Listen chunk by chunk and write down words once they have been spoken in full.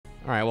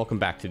Alright, welcome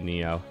back to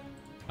Nioh.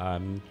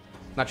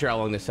 Not sure how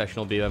long this session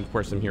will be. Of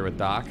course, I'm here with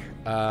Doc.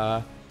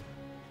 How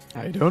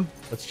you doing?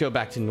 Let's go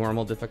back to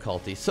normal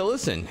difficulty. So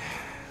listen,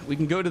 we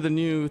can go to the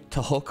new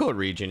Tohoku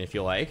region if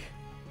you like.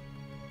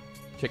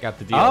 Check out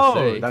the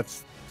DLC. Oh,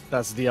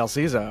 that's the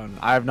DLC zone.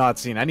 I have not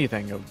seen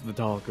anything of the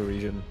Tohoku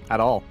region at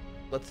all.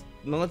 Let's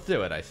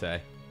do it, I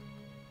say.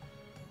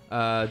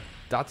 Date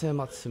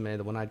Matsume,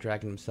 the one-eyed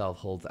dragon himself,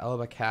 holds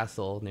Aoba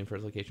Castle, named for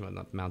its location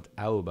on Mount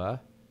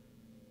Aoba.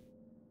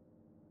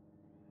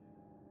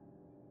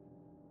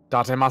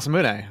 Date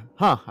Masamune.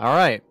 Huh,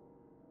 alright.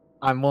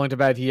 I'm willing to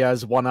bet he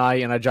has one eye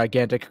and a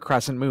gigantic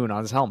crescent moon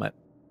on his helmet.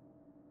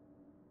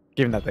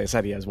 Given that they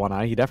said he has one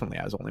eye, he definitely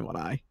has only one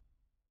eye.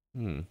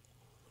 Date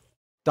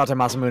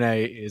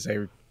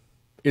Masamune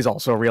is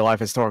also a real-life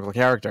historical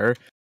character,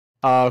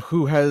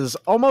 who has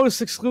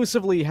almost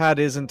exclusively had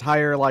his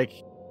entire,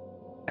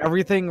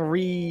 everything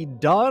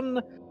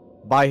redone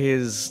by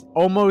his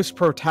almost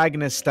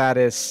protagonist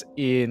status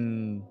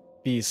in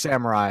the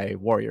Samurai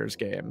Warriors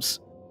games.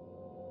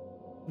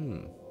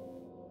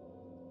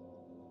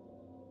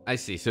 I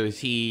see. So is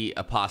he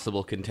a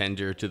possible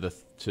contender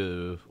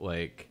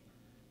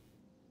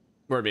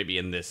or maybe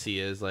in this he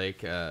is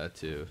oh,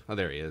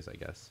 there he is, I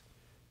guess.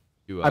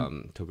 To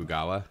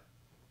Tokugawa.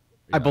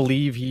 I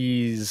believe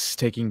he's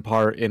taking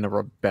part in a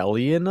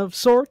rebellion of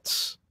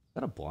sorts. Is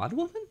that a blonde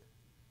woman?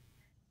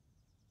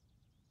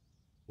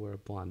 Or a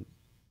blonde?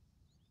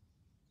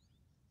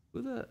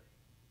 Who the?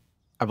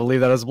 I believe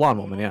that is a blonde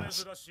woman,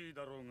 yes.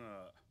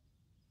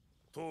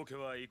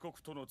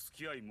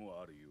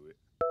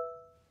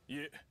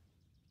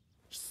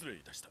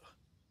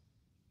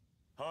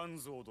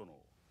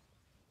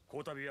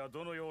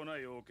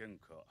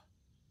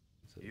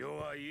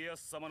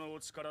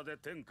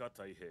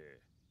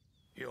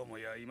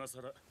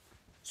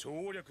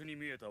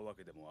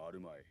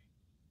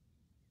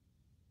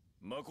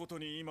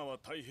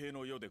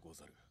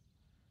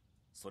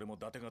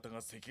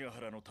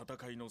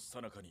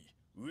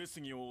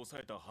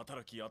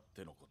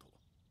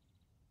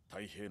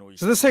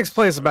 So this takes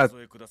place about...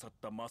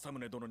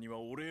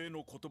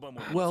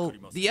 Well,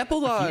 the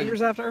epilogue...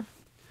 years after?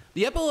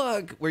 The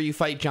epilogue where you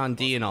fight John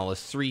D and all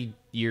is 3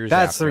 years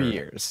That's after. 3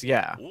 years,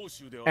 yeah.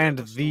 And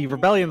the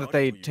rebellion that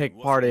they take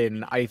part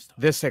in,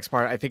 this takes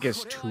part, I think,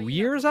 is 2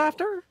 years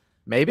after?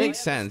 Maybe?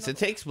 Makes sense. It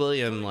takes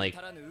William,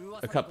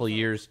 a couple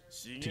years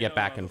to get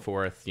back and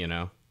forth, you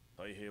know?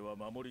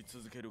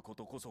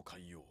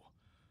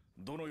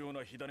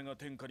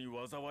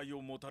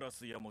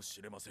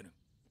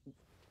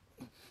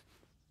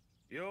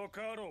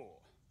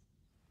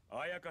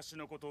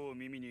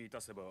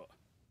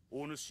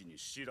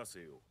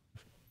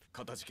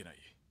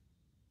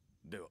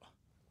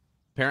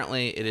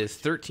 Apparently, it is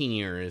 13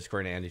 years,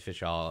 according to Andy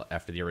Fishall,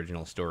 after the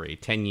original story.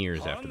 10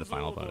 years after the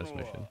final bonus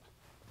mission.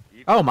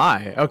 Oh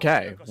my,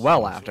 okay.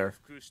 Well after.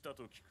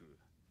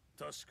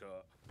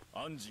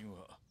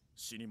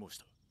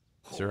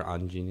 Sir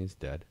Anjin is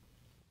dead.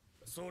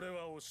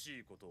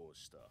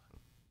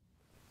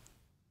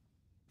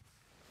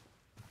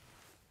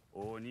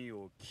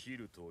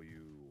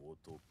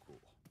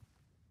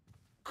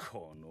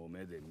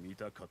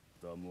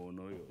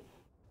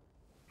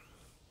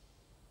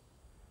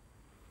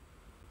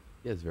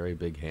 He has very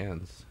big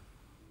hands.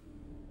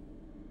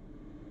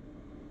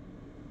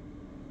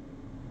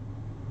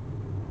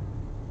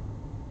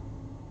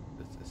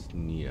 This is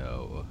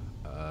Nioh,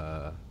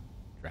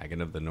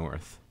 Dragon of the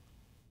North.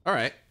 All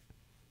right,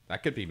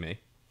 that could be me.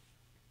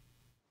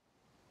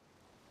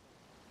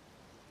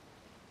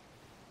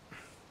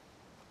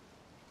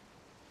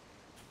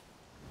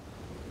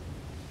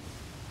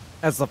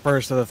 That's the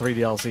first of the 3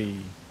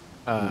 DLC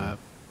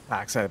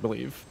packs, I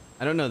believe.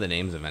 I don't know the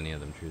names of any of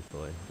them,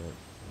 truthfully. But...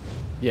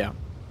 yeah.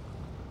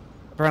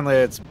 Apparently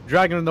it's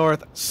Dragon of the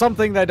North,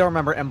 something that I don't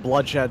remember, and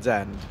Bloodshed's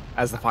End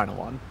as the final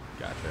one.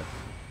 Gotcha.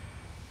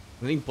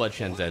 I think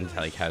Bloodshed's End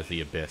has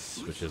the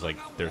Abyss, which is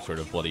their sort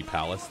of Bloody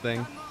Palace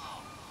thing.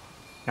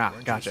 Ah,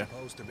 gotcha.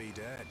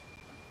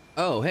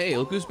 Oh, hey,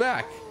 look who's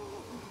back.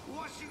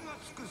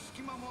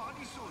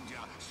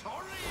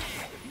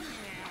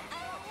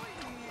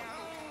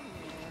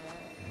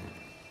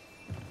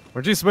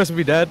 Weren't you supposed to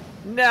be dead?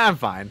 Nah, I'm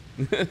fine.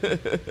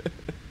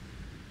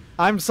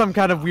 I'm some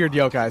kind of weird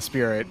yokai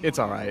spirit. It's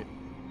alright.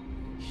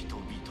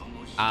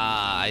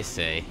 Ah, I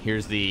see.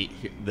 Here's the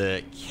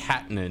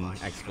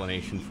Catnan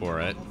explanation for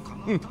it.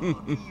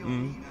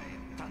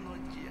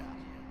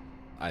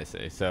 I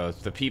see. So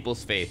it's the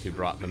people's faith who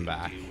brought them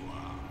back.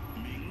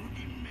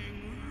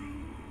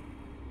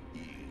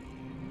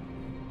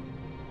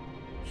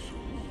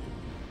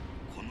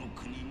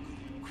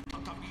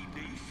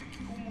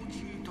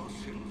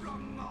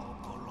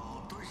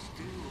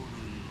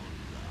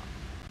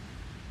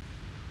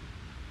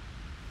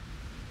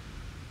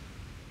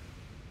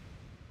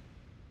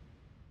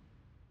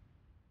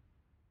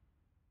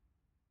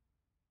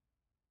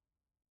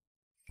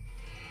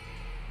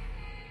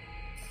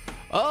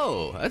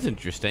 Oh, that's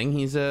interesting.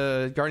 He's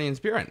a guardian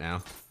spirit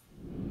now.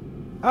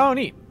 Oh,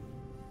 neat.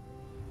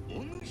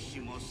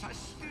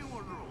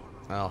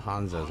 Well,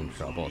 Hanzo's in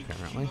trouble,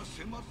 apparently.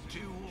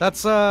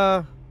 That's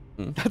a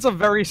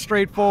very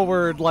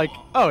straightforward, like,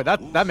 oh,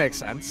 that makes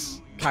sense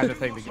kind of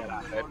thing to get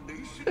out of it.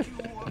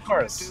 Of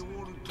course.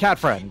 Cat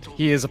friend.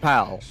 He is a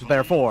pal.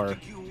 Therefore.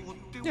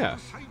 Yeah.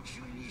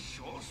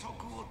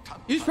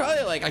 He's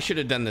probably like, I should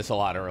have done this a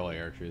lot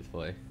earlier,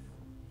 truthfully.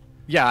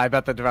 Yeah, I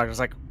bet the director's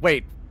like,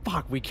 wait,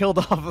 fuck, we killed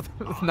off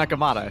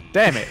Nakamata.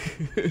 Damn it.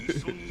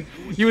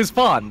 He was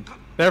fun.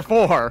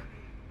 Therefore,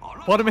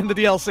 put him in the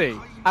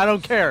DLC. I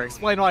don't care.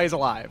 Explain why he's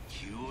alive.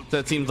 So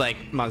it seems like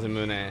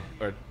Masamune,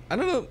 or I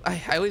don't know,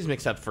 I always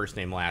mix up first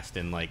name last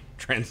in like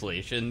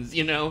translations,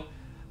 you know?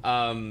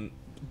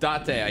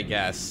 Date, I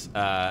guess,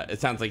 it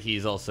sounds like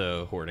he's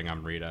also hoarding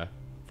Amrita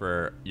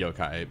for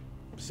yokai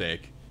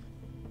sake.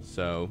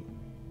 So,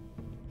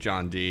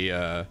 John D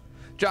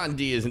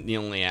isn't the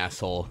only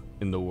asshole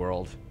in the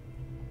world.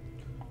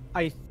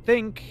 I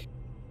think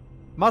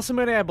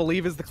Masamune, I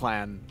believe, is the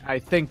clan. I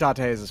think Date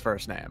is his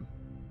first name.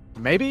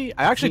 Maybe?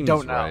 I actually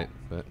don't know. Right,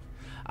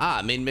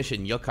 but... main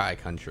mission, yokai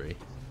country.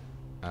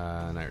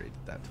 And I already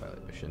did that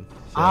Twilight mission.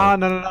 So...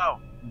 No.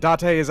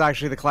 Date is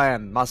actually the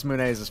clan.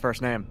 Masamune is his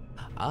first name.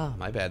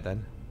 My bad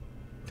then.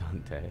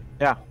 Dante.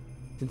 Yeah.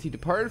 Since he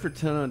departed for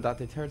Tono and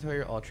Date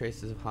territory, all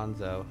traces of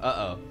Hanzo.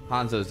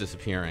 Hanzo's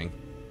disappearing.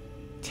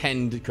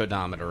 Tend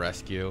Kodama to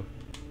rescue.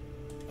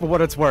 For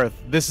what it's worth,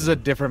 this is a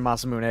different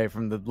Masamune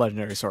from the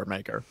legendary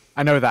Swordmaker.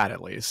 I know that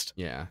at least.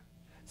 Yeah.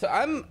 So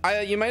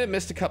you might have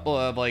missed a couple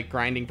of like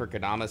grinding for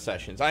Kodama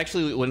sessions. I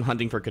actually went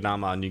hunting for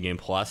Kodama on New Game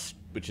Plus,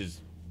 which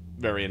is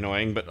very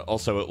annoying, but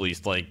also at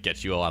least like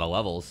gets you a lot of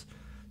levels.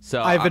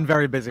 So I've been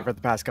very busy for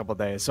the past couple of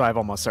days, so I've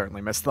almost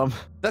certainly missed them.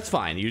 That's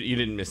fine. You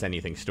didn't miss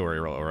anything story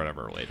or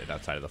whatever related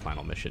outside of the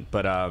final mission.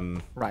 But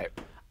right.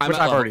 Which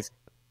I've already.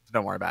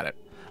 Don't worry about it.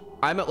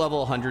 I'm at level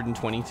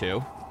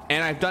 122,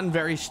 and I've done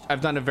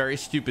a very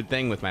stupid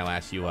thing with my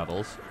last few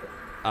levels.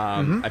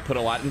 I put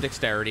a lot in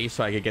dexterity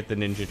so I could get the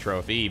ninja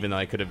trophy, even though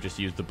I could have just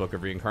used the Book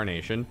of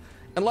Reincarnation.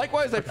 And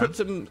likewise, I put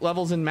some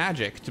levels in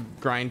magic to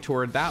grind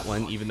toward that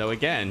one, even though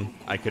again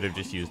I could have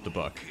just used the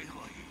book.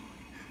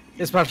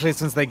 Especially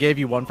since they gave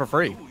you one for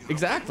free.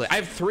 Exactly. I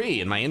have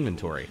 3 in my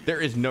inventory. There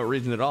is no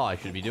reason at all I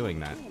should be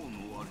doing that.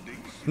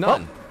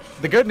 None. Well,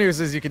 the good news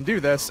is you can do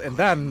this, and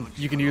then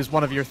you can use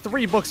one of your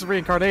 3 books of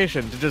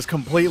reincarnation to just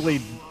completely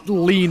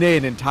lean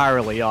in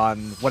entirely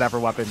on whatever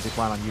weapons you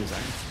plan on using.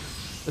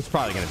 It's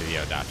probably going to be the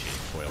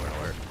Odachi. Spoiler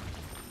alert.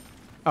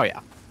 Oh, yeah.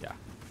 Yeah.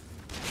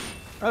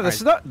 Oh, this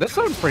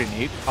sounds pretty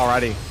neat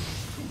already.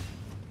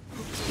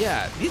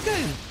 Yeah, these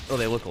guys... Oh,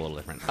 they look a little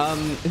different.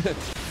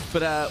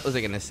 But, what was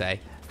I going to say?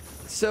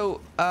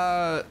 So,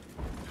 that's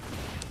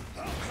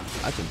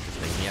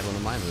interesting. He had one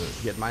of my moves.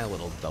 He had my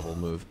little double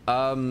move.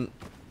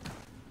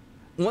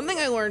 One thing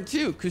I learned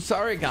too,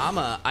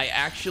 Kusarigama, I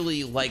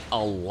actually like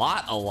a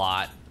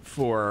lot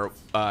for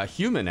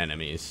human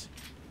enemies.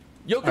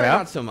 Yokai,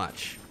 not so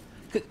much.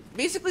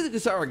 Basically, the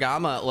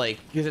Kusarigama, like,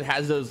 because it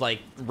has those like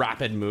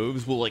rapid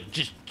moves, will like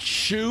just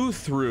chew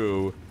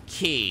through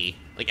ki,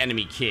 like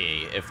enemy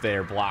ki, if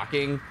they're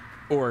blocking,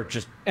 or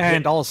just.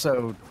 And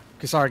also,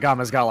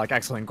 Kusarigama's got like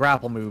excellent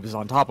grapple moves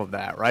on top of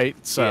that, right?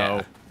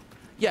 So.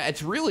 Yeah,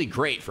 it's really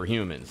great for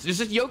humans. Just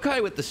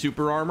yokai with the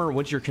super armor,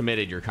 once you're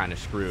committed, you're kind of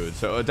screwed.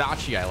 So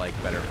Odachi I like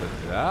better for...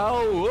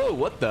 Oh, whoa,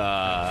 what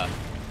the...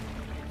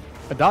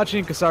 Odachi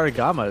and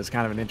Kusarigama is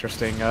kind of an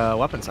interesting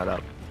weapon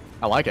setup.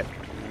 I like it.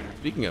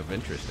 Speaking of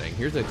interesting,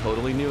 here's a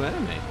totally new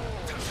enemy.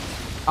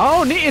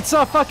 Oh, neat! It's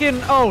a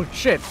fucking... Oh,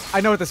 shit. I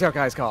know what this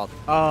yokai is called.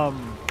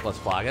 Las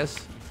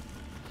Plagas?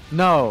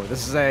 No,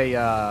 this is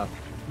a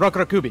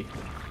Rokurokubi.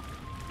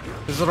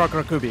 This is a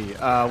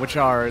Rokurokubi, which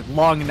are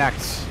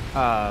long-necked...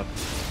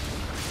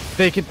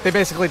 They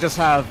basically just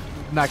have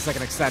necks that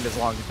can extend as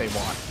long as they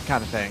want,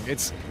 kind of thing.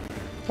 It's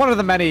one of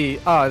the many,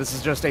 this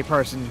is just a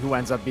person who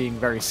ends up being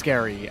very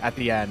scary at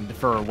the end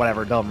for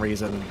whatever dumb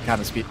reason, kind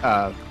of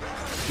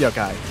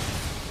yokai.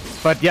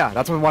 But yeah,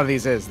 that's what one of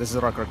these is. This is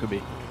a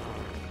Rokurokubi.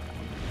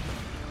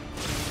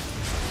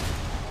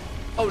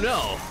 Oh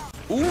no!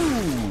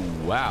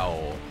 Ooh,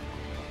 wow.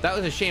 That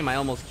was a shame. I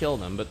almost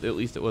killed him, but at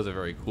least it was a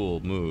very cool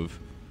move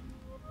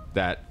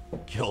that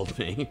killed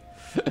me.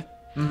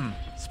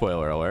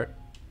 Spoiler alert.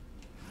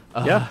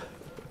 Yeah.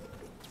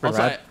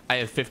 Also, I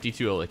have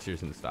 52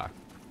 elixirs in stock.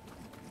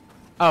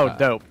 Oh,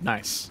 dope.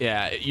 Nice.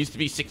 Yeah, it used to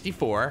be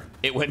 64.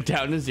 It went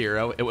down to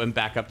 0. It went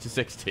back up to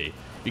 60.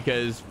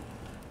 Because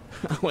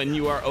when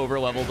you are over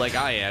leveled like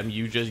I am,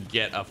 you just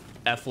get a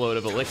F-load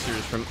of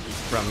elixirs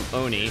from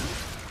Oni.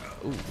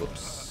 Ooh,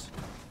 whoops.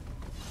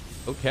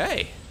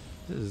 Okay.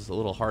 This is a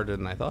little harder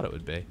than I thought it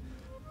would be.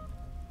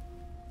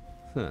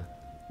 Huh.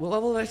 What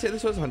level did I say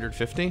this was?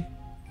 150?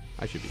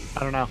 I should be. I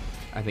don't know.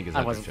 I think it's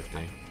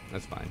 150.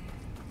 That's fine.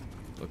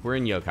 Look, we're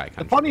in yokai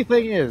country. The funny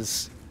thing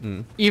is,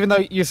 even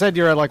though you said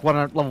you're at like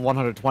level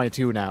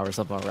 122 now or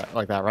something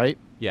like that, right?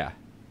 Yeah.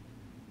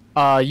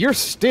 You're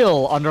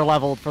still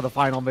underleveled for the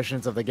final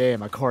missions of the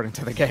game, according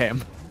to the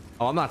game.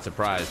 Oh, I'm not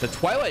surprised. The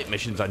Twilight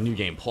missions on New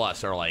Game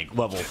Plus are like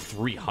level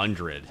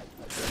 300.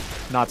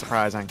 Not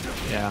surprising.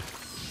 Yeah.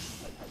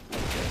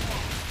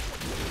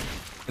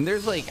 And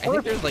there's like, I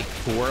think there's like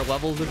 4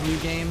 levels of New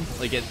Game.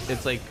 Like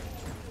it's like.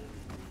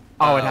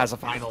 Oh, it has a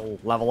final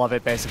level of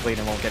it basically,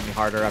 and it won't get any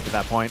harder after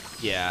that point.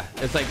 Yeah,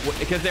 it's like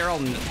because they're all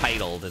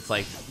titled. It's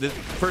like the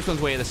first one's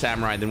Way of the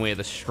Samurai, then Way of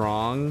the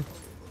Strong,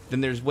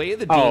 then there's Way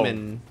of the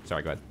Demon.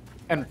 Sorry, go ahead.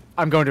 And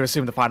I'm going to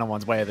assume the final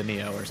one's Way of the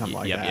Nioh or something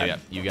like that. Yep,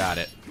 you got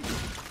it.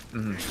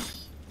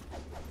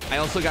 I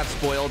also got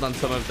spoiled on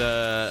some of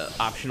the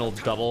optional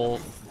double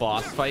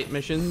boss fight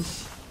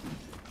missions.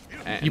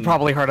 And you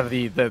probably heard of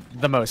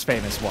the most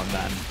famous one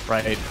then,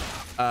 right?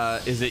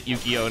 Is it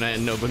Yuki Onna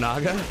and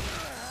Nobunaga?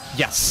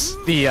 Yes,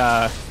 the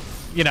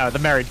the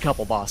married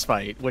couple boss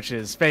fight, which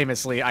is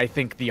famously, I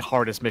think, the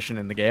hardest mission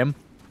in the game.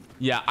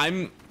 Yeah,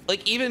 I'm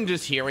like, even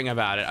just hearing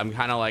about it, I'm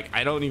kind of like,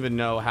 I don't even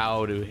know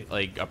how to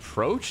like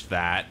approach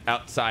that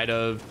outside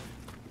of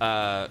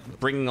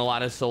bringing a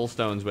lot of soul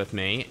stones with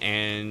me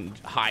and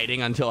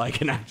hiding until I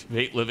can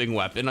activate living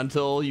weapon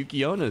until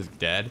Yuki Onna's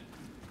dead.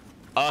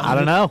 I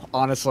don't know,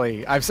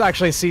 honestly. I've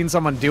actually seen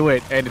someone do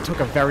it, and it took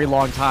a very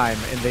long time,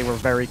 and they were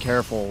very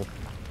careful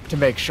to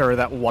make sure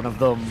that one of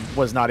them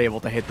was not able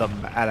to hit them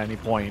at any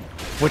point,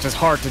 which is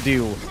hard to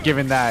do,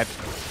 given that,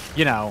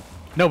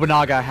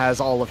 Nobunaga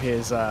has all of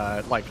his,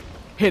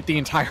 hit the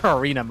entire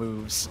arena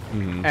moves,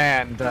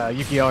 and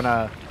Yuki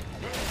Onna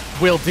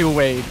will do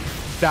a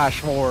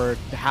dash forward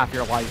half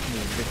your life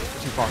move if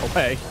it's too far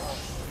away.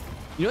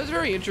 You know what's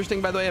very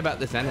interesting, by the way, about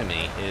this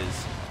enemy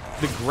is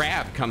the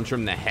grab comes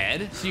from the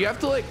head, so you have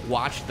to, like,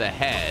 watch the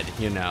head,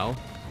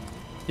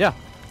 Yeah.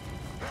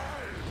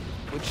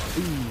 Which,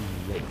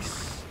 ooh, yikes.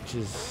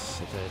 Is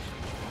such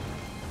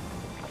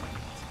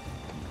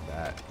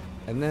that,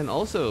 and then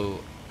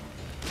also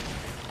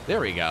there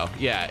we go.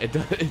 Yeah,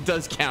 it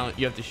does count.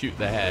 You have to shoot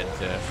the head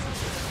to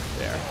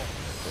there.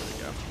 There we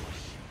go.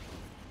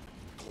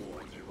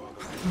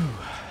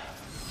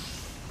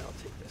 I'll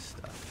take this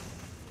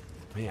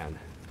stuff. Man,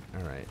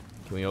 all right.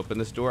 Can we open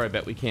this door? I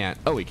bet we can't.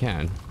 Oh, we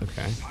can.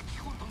 Okay.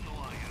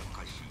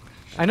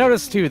 I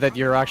noticed too that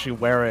you're actually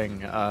wearing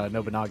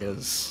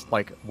Nobunaga's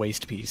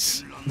waist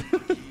piece.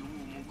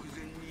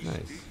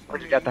 Nice.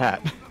 Where'd you get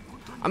that?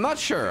 I'm not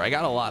sure. I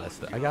got a lot of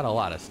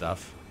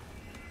stuff.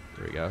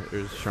 There we go.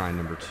 There's shrine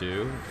number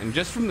 2, and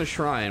just from the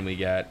shrine we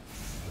get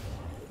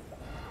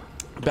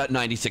about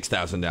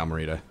 96,000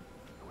 Dalmarita.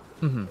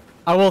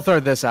 I will throw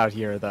this out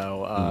here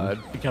though,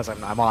 because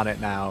I'm on it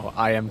now.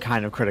 I am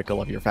kind of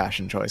critical of your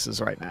fashion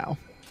choices right now.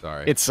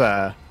 Sorry. It's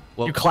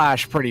you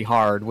clash pretty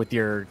hard with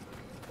your.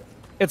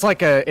 It's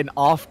like an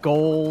off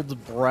gold,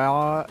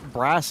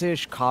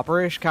 brassish,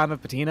 copperish kind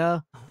of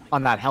patina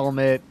on that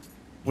helmet.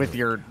 With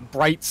your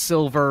bright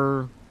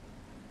silver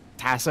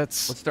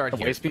tassets, let's start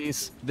here. Waist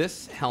piece.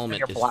 This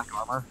helmet is black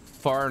armor.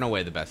 Far and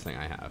away the best thing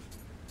I have.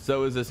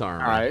 So is this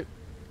armor. All right,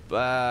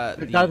 but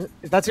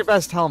if that's your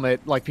best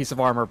helmet, piece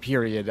of armor,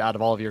 period, out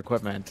of all of your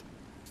equipment,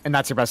 and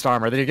that's your best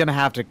armor, then you're gonna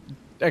have to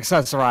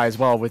accessorize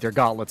well with your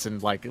gauntlets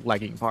and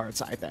legging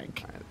parts. I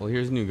think. All right, well,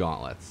 here's new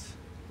gauntlets,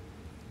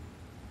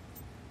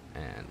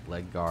 and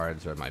leg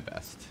guards are my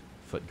best.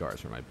 Foot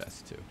guards are my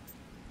best too.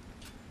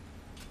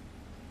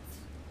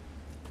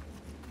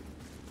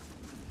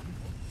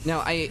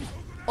 Now, the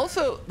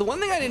one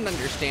thing I didn't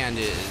understand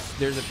is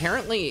there's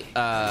apparently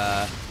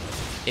a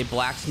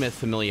blacksmith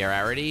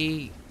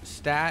familiarity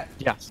stat.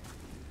 Yes.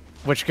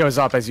 Which goes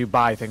up as you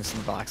buy things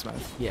from the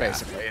blacksmith, yeah.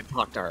 basically, and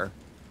talk to her.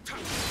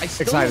 I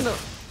still don't know.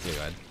 Yeah, go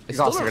ahead.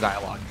 Exhaust your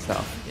dialogue and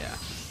stuff. Yeah.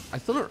 I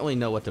still don't really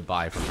know what to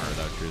buy from her,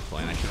 though,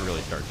 truthfully, and I should really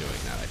start doing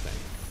that, I think.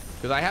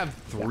 Because I have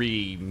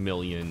 3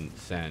 million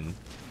sen.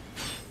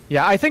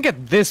 Yeah, I think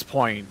at this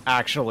point,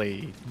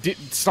 actually,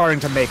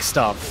 starting to make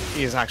stuff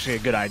is actually a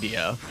good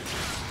idea.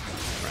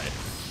 Right.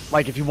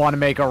 Like, if you want to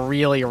make a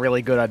really,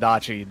 really good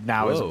Adachi,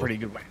 now is a pretty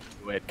good way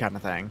to do it, kind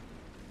of thing.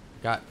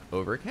 Got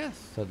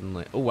overcast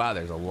suddenly. Oh, wow,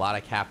 there's a lot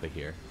of Kappa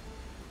here.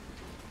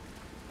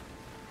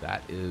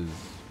 That is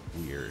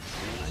weird.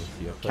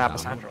 Kappa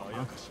Central,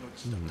 yeah.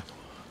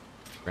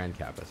 Grand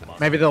Kappa Central.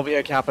 Maybe there'll be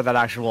a Kappa that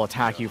actually will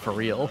attack you for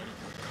real.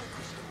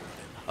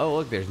 Oh,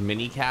 look, there's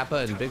mini Kappa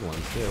and big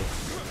ones, too.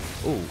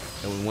 Ooh,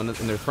 and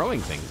they're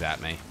throwing things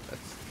at me.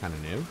 That's kind of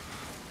new.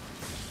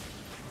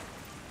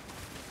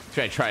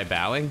 Should I try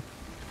bowing?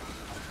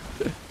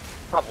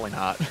 Probably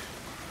not.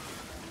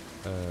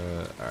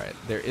 Alright.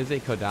 There is a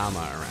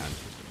Kodama around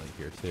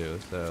here, too,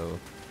 so...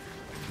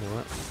 You know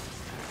what?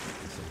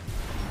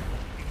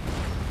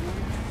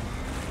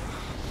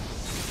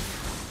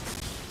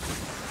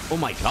 Oh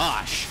my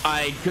gosh!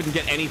 I couldn't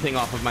get anything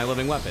off of my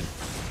living weapon.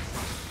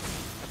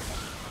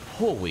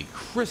 Holy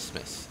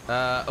Christmas.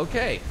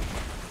 Okay.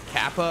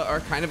 Kappa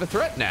are kind of a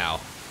threat now.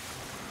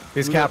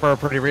 These Kappa are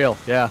pretty real,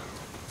 yeah.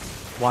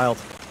 Wild.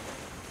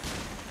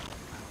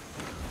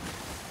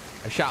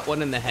 I shot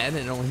one in the head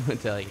and it only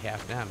went to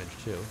half damage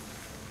too.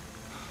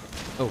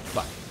 Oh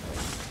fuck.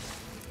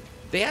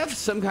 They have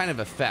some kind of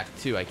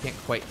effect too. I can't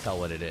quite tell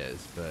what it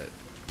is, but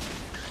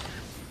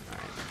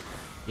alright.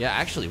 Yeah,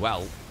 actually,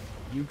 wow.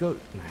 You go.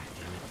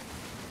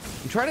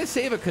 I'm trying to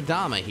save a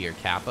Kodama here,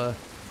 Kappa.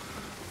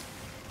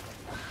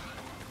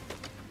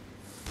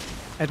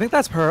 I think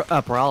that's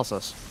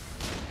paralysis.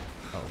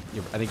 Oh,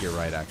 I think you're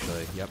right,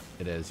 actually. Yep,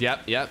 it is.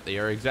 Yep,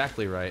 you're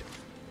exactly right.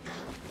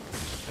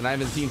 And I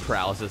haven't seen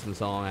paralysis in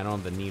so long. I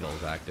don't have the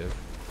needles active.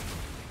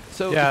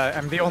 So yeah,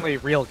 and the only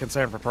real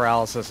concern for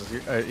paralysis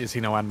is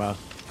Hinoenma,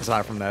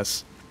 aside from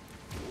this.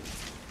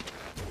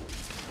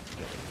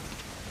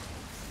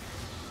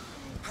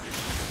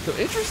 So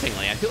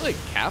interestingly, I feel like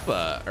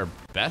Kappa are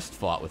best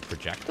fought with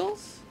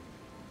projectiles?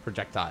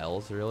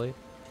 Projectiles, really?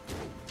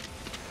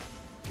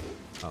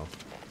 Oh.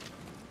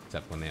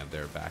 Except when they have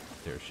their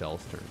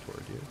shells turned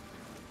toward you.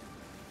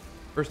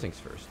 First things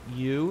first.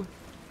 You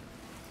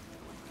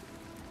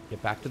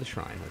get back to the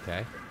shrine,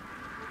 okay?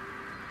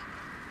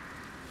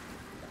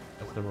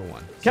 That's number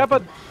one.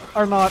 Kappa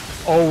are not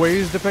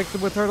always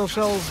depicted with turtle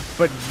shells,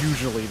 but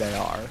usually they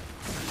are.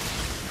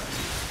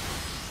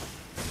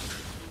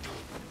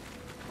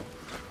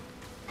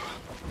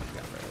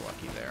 Got very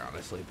lucky there,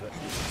 honestly, but...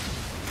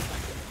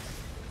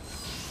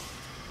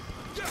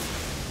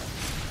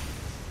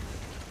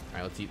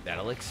 Alright, let's eat that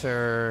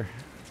elixir.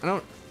 I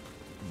don't...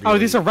 Really... Oh,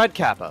 these are red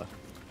Kappa.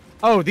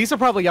 Oh, these are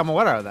probably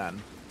Yamawero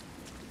then.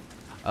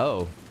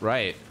 Oh,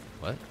 right.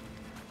 What?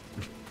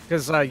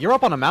 Because you're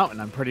up on a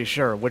mountain, I'm pretty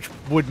sure, which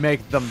would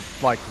make them,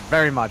 like,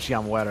 very much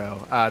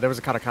Yamawero. There was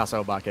a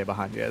Katakasa Obake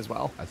behind you as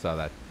well. I saw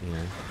that,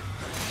 yeah.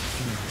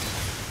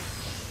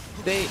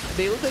 They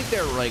look like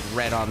they're, like,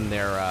 red on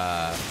their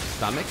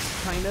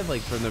stomachs, kind of,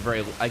 like, from the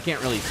very... I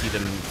can't really see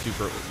them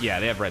super... Yeah,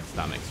 they have red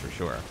stomachs, for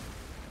sure.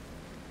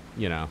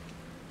 You know.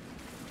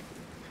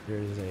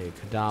 There's a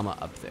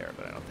Kodama up there,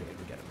 but I don't think I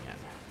can get him yet.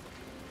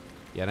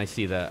 Yeah, and I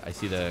see the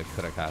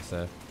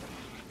Kurakasa.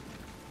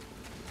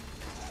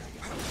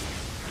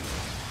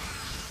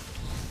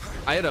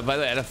 By the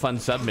way, I had a fun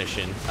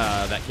submission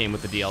that came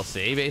with the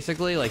DLC,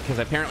 basically, like, because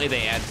apparently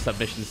they add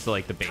submissions to,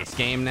 like, the base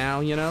game now,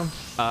 you know?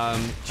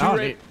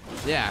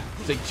 Yeah,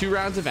 it's like 2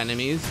 rounds of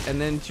enemies,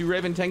 and then 2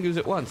 Raven Tengus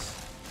at once.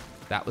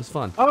 That was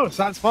fun. Oh,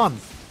 sounds fun.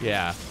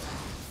 Yeah.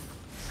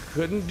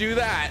 Couldn't do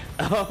that.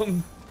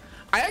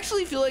 I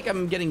actually feel like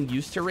I'm getting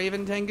used to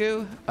Raven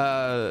Tengu.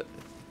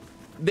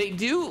 They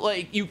do,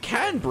 like, you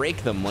can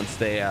break them once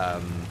they,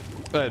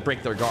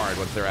 break their guard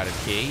once they're out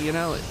of key, you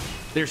know? But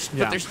they're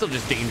still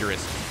just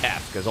dangerous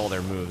F, because all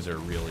their moves are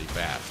really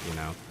fast, you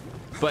know?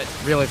 But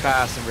really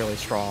fast and really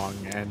strong,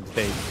 and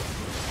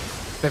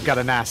they've got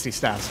a nasty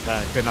stats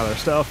effect and other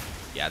stuff.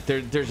 Yeah,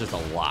 there's just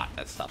a lot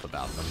of stuff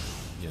about them,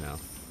 you know?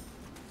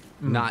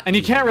 And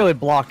you can't really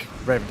block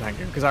Raven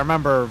Tengu, because I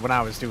remember when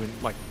I was doing,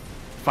 like,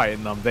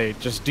 fighting them, they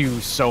just do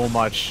so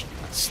much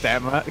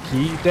stamina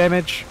key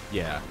damage.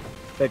 Yeah.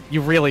 That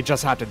you really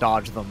just have to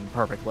dodge them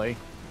perfectly.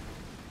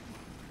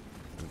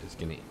 I'm just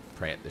gonna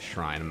pray at the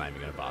shrine. I'm not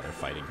even gonna bother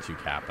fighting 2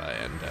 Kappa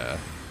and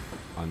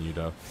on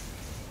Yudo.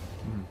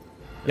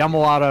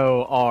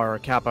 Yamawato are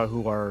Kappa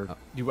who are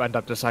you end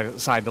up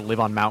decide to live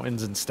on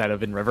mountains instead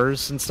of in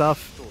rivers and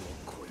stuff.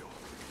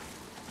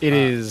 It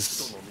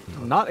is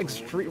not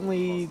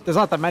extremely. There's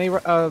not that many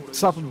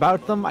stuff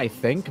about them, I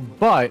think,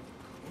 but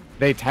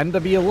they tend to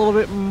be a little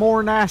bit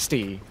more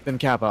nasty than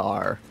Kappa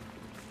are.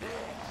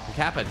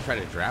 Kappa try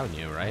to drown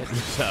you, right?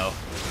 So,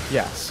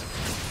 yes.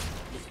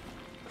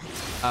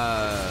 What was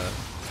I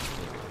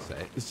gonna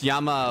say? It's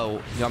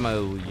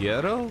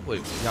Yamayero?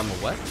 Wait, Yama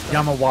what?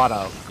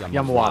 Yamawado.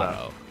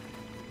 Yamawado.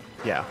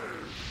 Yeah.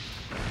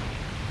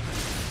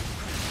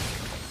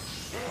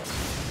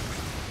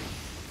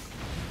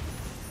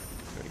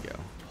 There we go.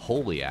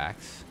 Holy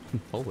axe.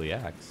 Holy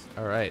axe.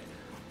 All right.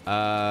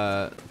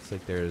 Looks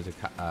like there's a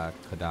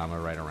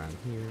Kodama right around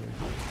here.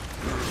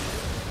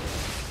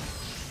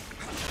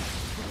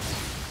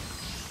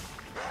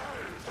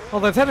 Well,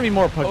 they tend to be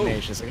more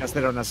pugnacious. I guess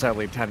they don't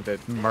necessarily tend to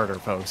murder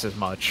folks as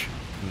much.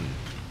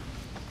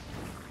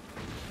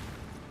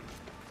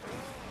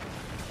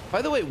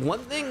 By the way, one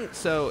thing.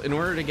 So, in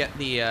order to get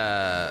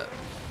the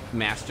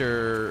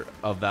master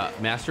of a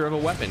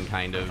weapon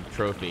kind of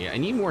trophy, I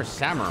need more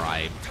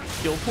samurai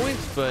skill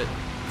points, but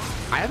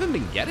I haven't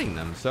been getting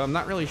them, so I'm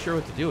not really sure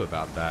what to do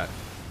about that.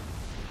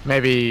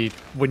 Maybe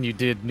when you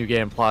did New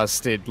Game Plus,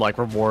 did like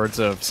rewards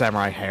of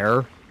samurai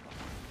hair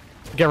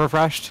get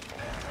refreshed?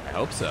 I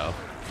hope so.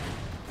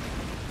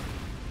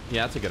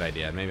 Yeah, that's a good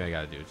idea. Maybe I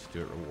gotta just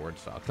do it reward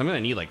style. I'm gonna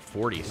need like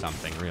 40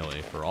 something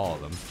really for all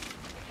of them.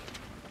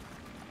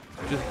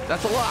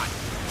 That's a lot.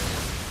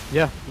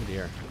 Yeah. Oh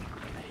dear.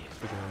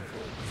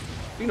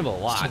 Speaking of a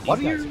lot, so what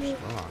these are guys your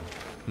are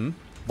strong.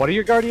 What are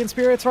your guardian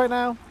spirits right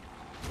now?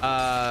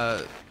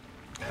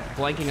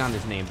 Blanking on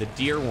his name. The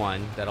deer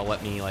one that'll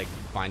let me like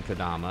find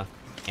Kodama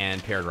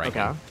and paired right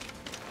now.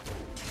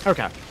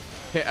 Okay.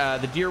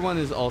 The deer one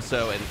is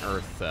also an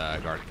earth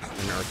guard,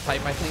 an earth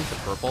type, I think, the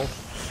purple.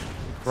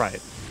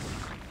 Right.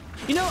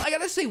 You know, I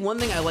gotta say one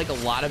thing I like a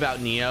lot about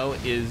Nioh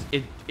is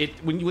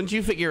once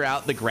you figure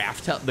out the grab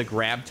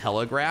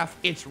telegraph,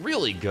 it's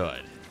really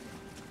good.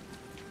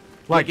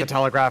 Like the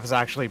telegraph is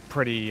actually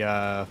pretty.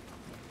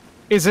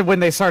 Is it when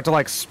they start to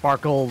like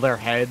sparkle their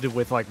head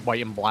with like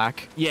white and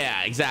black?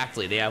 Yeah,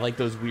 exactly. They have like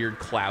those weird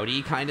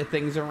cloudy kind of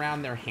things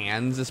around their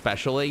hands,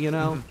 especially. You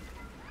know.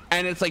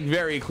 And it's like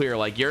very clear,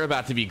 like you're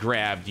about to be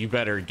grabbed. You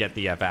better get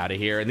the F out of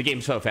here. And the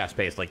game's so fast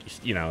paced, like,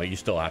 you know, you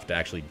still have to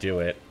actually do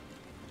it.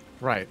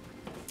 Right.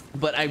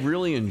 But I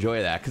really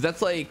enjoy that because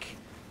that's like,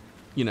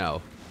 you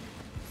know,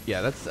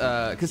 yeah, that's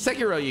because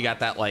Sekiro, you got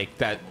that like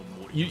that.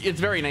 It's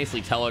very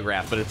nicely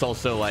telegraphed, but it's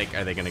also like,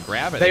 are they going to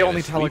grab it? They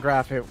only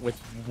telegraph it with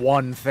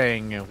one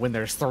thing when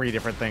there's 3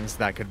 different things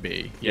that could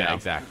be. Yeah, know?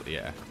 exactly.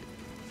 Yeah.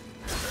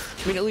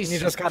 I mean, at least you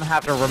just kind of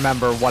have to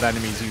remember what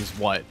enemies use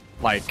what.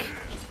 Like,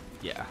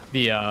 yeah,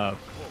 the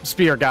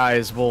spear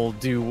guys will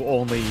do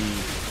only.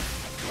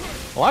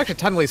 Well, actually,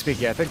 technically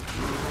speaking, I think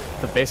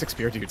the basic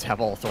spear dudes have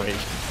all 3.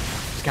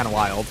 It's kind of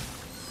wild.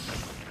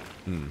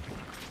 Hmm.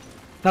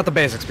 Not the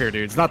basic spear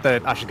dudes, not the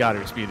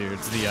Ashigaru spear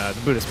dudes, the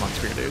Buddhist monk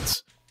spear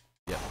dudes.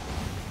 Yep.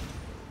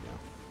 Yeah.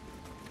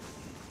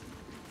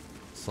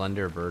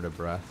 Slender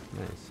vertebra.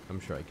 Nice. I'm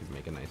sure I could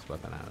make a nice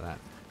weapon out of that.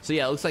 So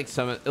yeah, it looks like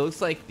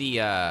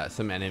the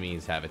some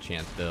enemies have a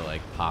chance to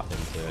like pop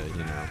into,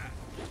 you know.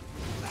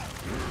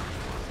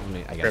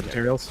 I got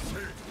materials.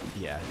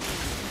 Yeah.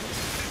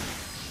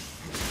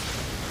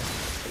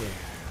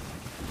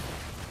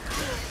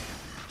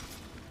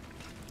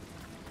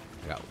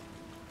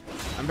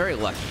 I'm very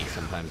lucky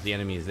sometimes. The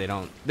enemies, they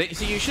don't...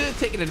 so you should have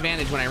taken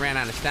advantage when I ran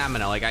out of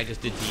stamina like I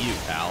just did to you,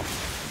 pal.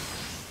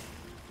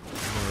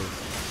 There's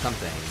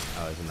something...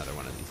 Oh, there's another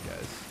one of these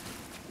guys.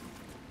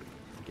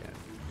 Again.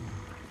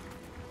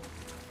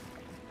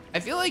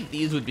 I feel like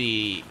these would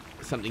be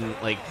something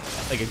like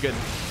a good...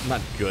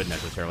 Not good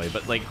necessarily,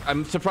 but like...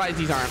 I'm surprised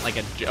these aren't like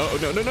a... Oh,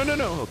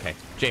 no. Okay.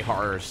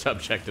 J-horror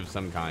subject of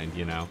some kind,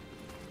 you know?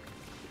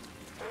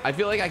 I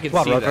feel like I could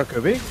see that...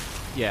 Rokokubi?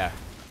 Yeah.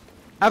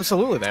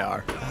 Absolutely they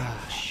are.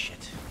 Ah,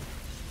 shit.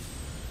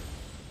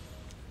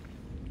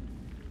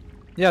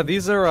 Yeah,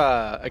 these are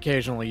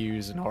occasionally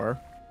used in horror.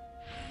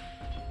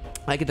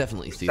 I could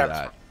definitely see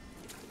that.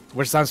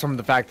 Which stems from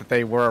the fact that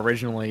they were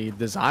originally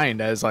designed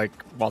as like,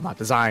 well, not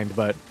designed,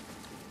 but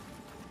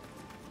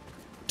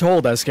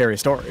told as scary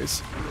stories.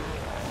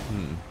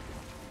 Hmm.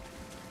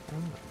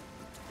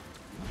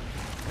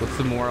 What's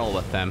the moral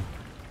with them?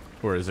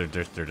 Or is they're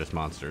just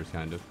monsters,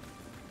 kind of?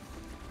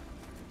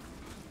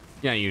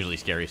 Yeah, usually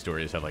scary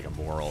stories have like a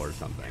moral or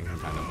something.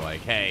 Kind of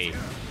like, hey,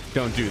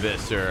 don't do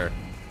this, or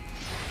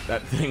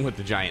that thing with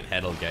the giant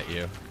head will get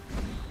you.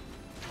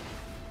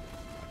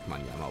 Come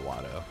on,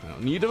 Yamawato. I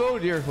don't need to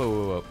vote here.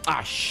 Whoa.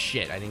 Ah,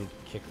 shit. I didn't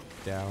kick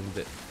down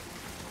the...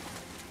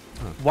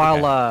 Huh.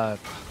 While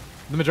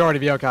the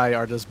majority of yokai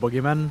are just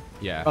boogeymen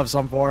yeah. of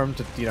some form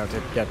to, you know,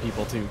 to get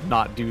people to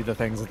not do the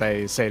things that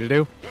they say to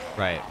do.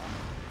 Right.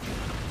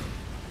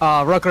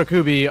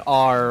 Rokokubi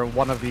are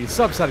one of the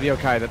subset of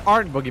yokai that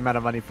aren't boogeymen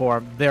of any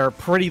form. They're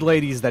pretty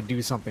ladies that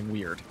do something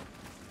weird.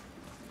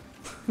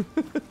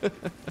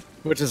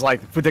 Which is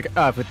like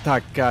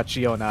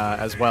Futakachiona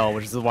as well,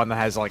 which is the one that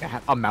has like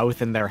a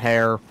mouth in their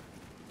hair.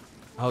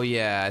 Oh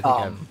yeah, I think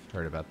I've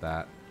heard about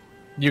that.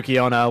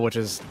 Yukiona, which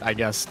is, I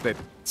guess,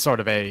 sort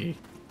of a...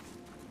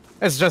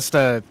 It's just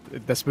the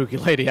spooky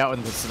lady out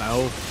in the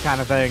snow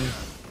kind of thing.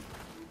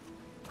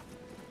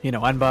 You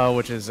know, Enbo,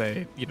 which is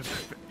a... You know,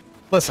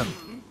 listen,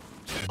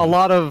 a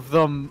lot of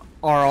them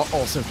are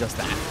also just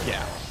that.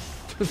 Yeah.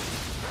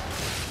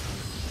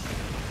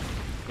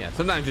 Yeah,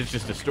 sometimes it's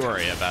just a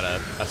story about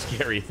a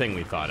scary thing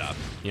we thought of,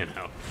 you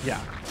know. Yeah.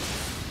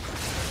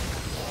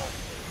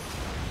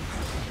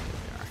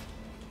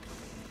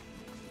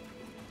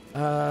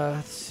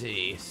 Let's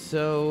see.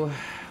 So,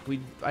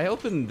 I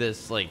opened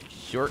this like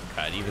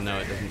shortcut, even though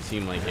it doesn't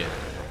seem like it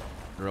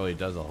really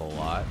does a whole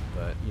lot.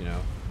 But you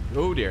know,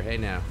 oh dear, hey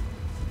now,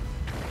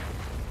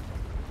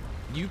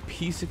 you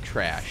piece of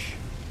trash.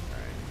 All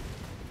right.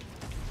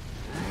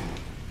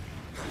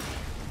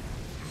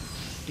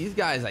 These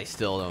guys, I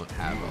still don't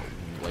have a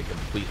like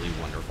completely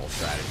wonderful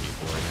strategy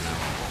for, you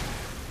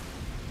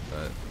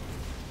know. But.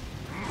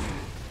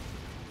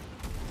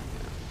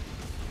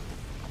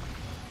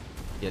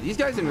 Yeah, these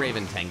guys in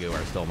Raven Tengu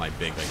are still my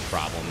big like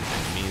problem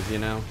enemies, you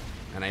know?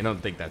 And I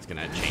don't think that's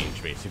gonna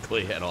change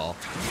basically at all.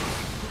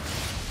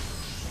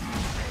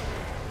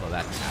 Well,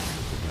 that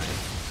happened.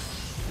 Nice.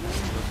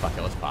 Fuck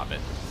it, let's pop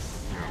it.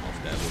 You're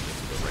almost dead. We'll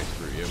just go right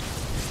through you.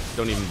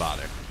 Don't even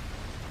bother.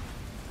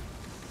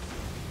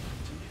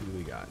 Who do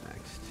we got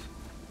next?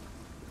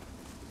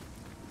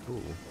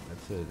 Ooh,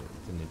 that's an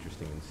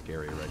interesting and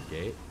scary red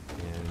gate.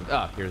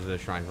 And here's the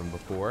shrine from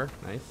before.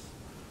 Nice.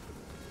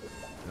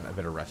 I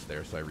better rest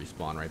there, so I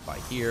respawn right by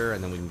here,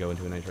 and then we can go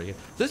into a nice right here.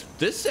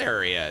 This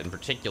area in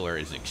particular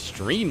is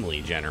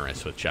extremely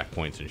generous with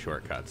checkpoints and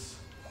shortcuts.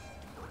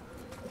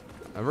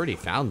 I've already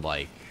found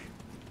like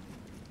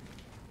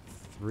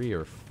 3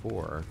 or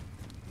 4.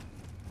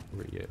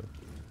 Where are you?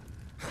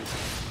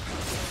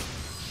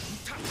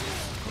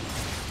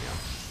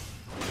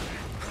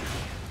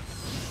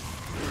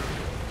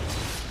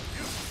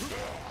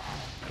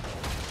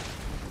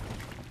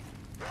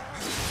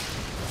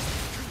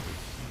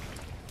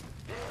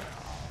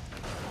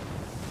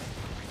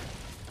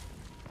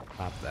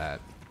 Pop that.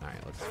 Alright,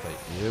 let's fight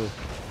you.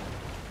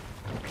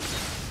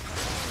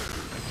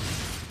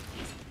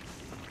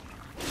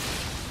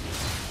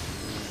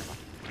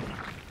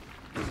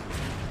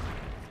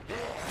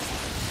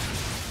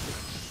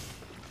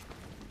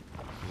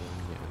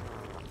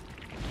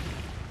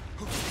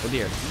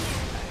 dear.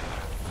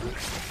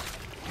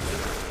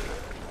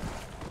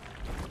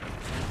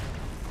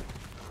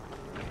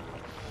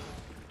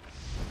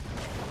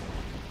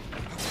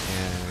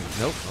 And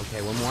nope.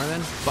 Okay, one more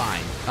then.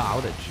 Fine. Ah,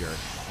 what a jerk.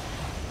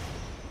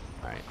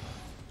 All right.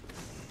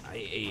 I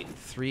ate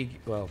three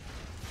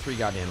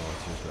goddamn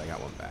elixirs, but I got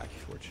one back,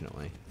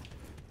 fortunately.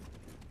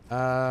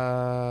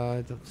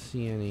 I don't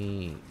see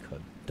any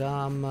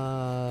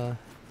Kodama.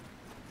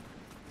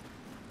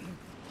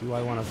 Do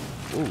I want to?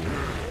 Ooh.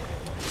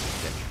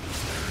 Shit.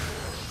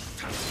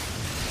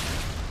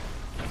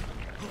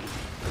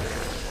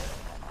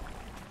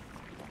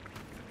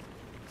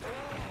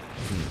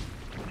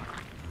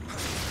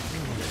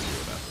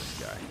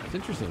 It's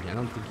interesting. I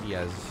don't think he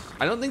has.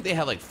 I don't think they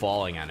have like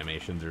falling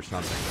animations or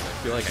something. I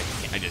feel like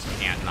I just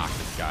can't knock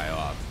this guy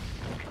off.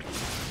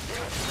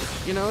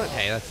 You know what?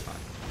 Hey, that's fine.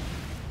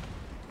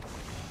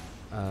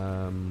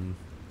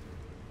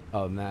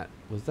 Oh, and that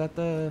was that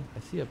the. I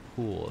see a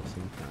pool of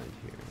some kind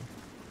here.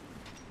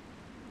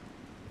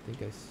 I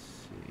think I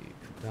see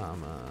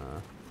Kodama.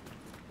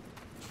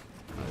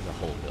 Oh, there's a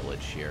whole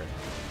village here.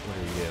 What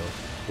are you?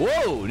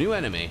 Whoa! New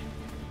enemy.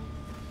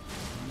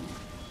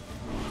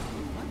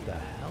 What the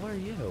hell are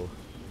you?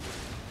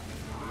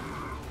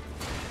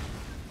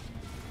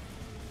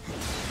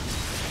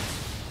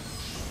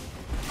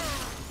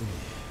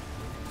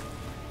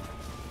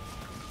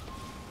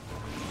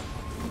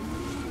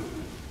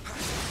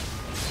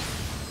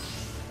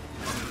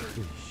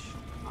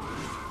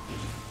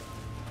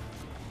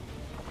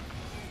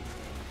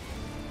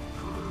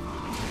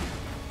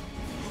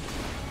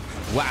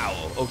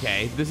 Wow,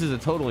 okay. This is a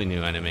totally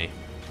new enemy.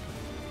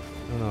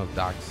 I don't know if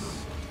Doc's...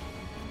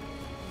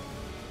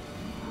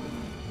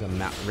 The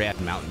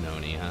Red Mountain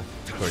Oni, huh?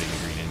 According to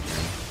Green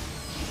Intern.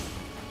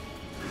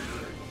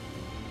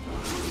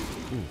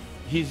 Ooh.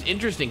 He's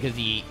interesting because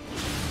he...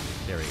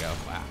 There we go.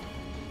 Wow.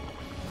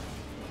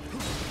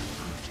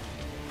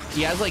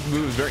 He has like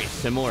moves very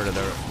similar to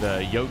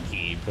the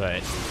Yoki,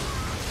 but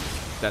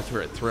that's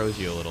where it throws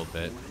you a little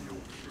bit.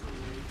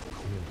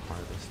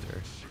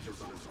 Harvester.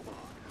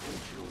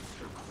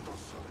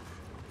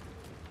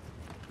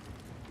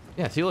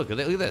 Yeah, see, look at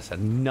this.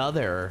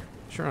 Another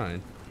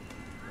shrine.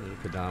 There's a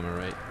Kodama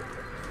right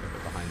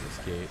behind this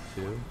gate,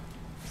 too.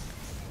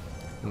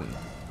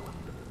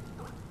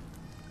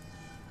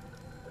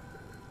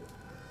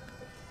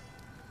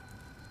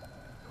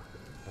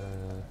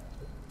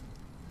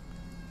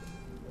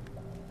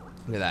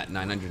 Look at that,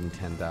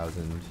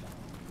 910,000.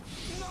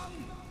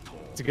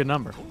 It's a good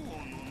number.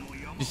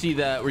 You see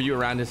that? Were you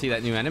around to see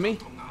that new enemy?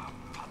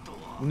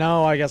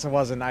 No, I guess I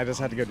wasn't. I just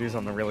had to go do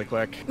something really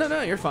quick.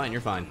 No, you're fine. You're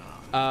fine.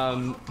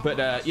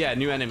 Yeah,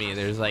 new enemy.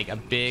 There's like a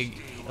big,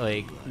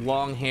 like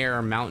long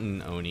hair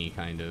mountain Oni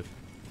kind of.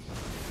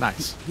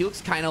 Nice. He looks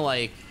kind of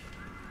like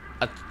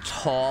a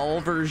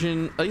tall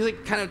version. He's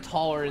like kind of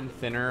taller and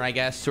thinner, I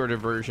guess, sort of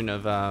version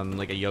of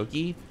like a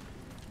Yoki.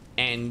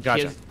 And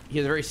gotcha. he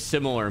has a very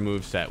similar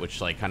moveset,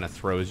 which like kind of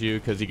throws you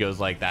because he goes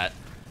like that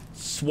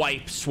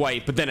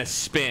swipe, but then a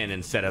spin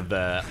instead of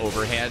the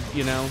overhead,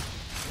 you know?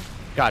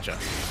 Gotcha.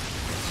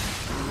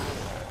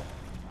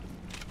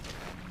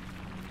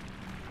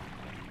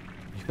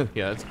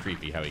 Yeah, that's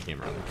creepy how he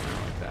came around the corner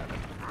like that.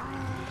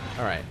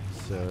 All right,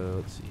 so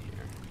let's see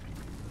here.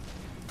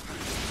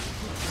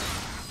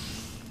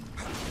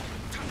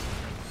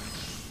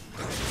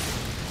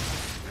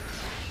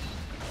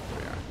 There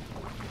we are.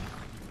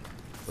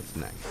 What's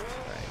next? All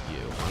right,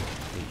 you.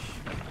 Eesh.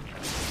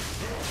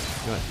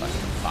 You want to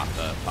fucking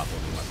pop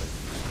living weapon?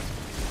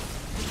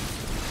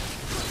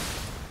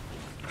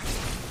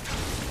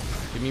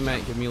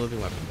 Give me a living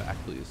weapon back,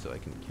 please, so I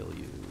can kill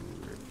you.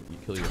 Or you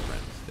kill your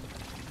friends.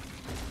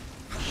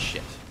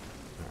 Shit.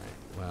 Alright,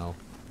 well.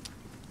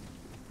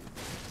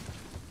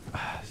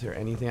 Is there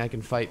anything I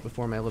can fight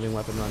before my living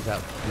weapon runs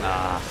out?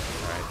 Nah.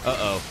 Alright.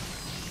 Uh-oh.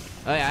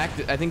 Oh, yeah,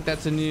 I think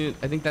that's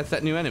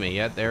that new enemy.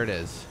 Yeah, there it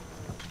is.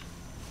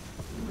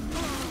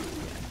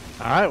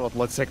 Alright, well,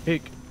 let's take a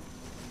peek.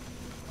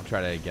 I'll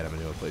try to get him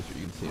into a place where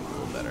you can see him a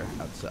little better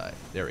outside.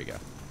 There we go.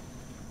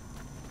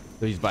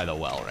 So he's by the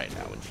well right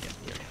now when you get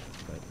here.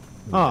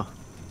 But,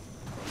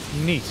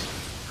 Neat.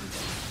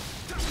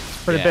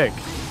 It's pretty big.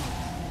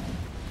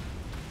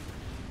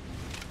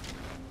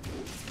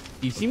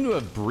 You seem to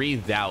have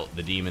breathed out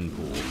the demon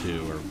pool,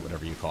 too, or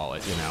whatever you call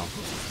it, you know?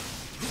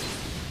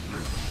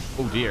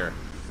 Oh, dear.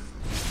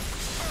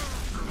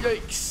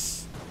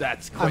 Yikes.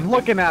 That's quick. I'm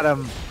looking at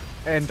him,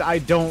 and I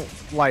don't,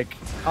 like,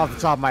 off the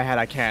top of my head,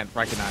 I can't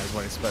recognize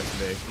what he's supposed to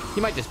be.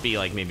 He might just be,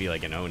 like, maybe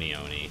like an Oni.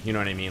 You know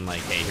what I mean?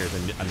 Like, hey, here's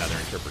another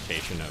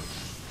interpretation of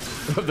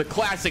the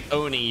classic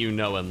Oni you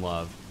know and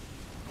love.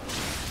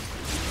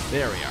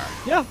 There we are.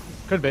 Yeah,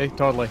 could be,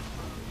 totally.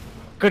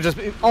 Could just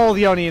be, all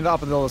the Oni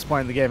up until this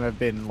point in the game have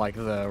been like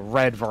the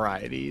red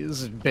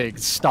varieties, big,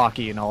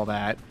 stocky, and all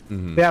that.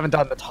 Mm-hmm. They haven't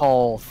done the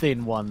tall,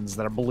 thin ones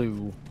that are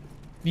blue,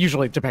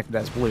 usually depicted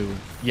as blue,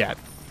 yet.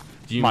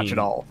 Much at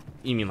all.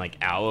 You mean like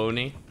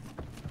Ao-Oni?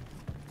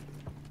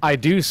 I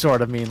do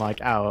sort of mean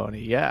like Ao-Oni,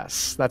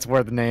 yes. That's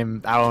where the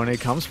name Ao-Oni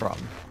comes from.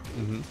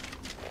 Mm-hmm.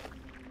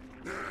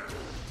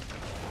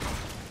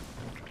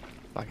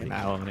 Fucking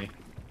Aoni.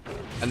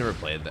 I never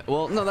played that.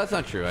 Well, no, that's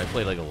not true. I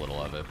played like a little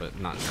of it, but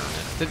not in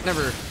earnest.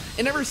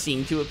 It never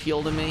seemed to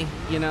appeal to me,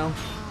 you know?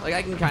 Like,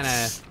 I can kind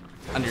of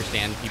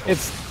understand people.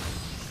 It's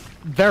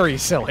very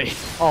silly,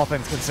 all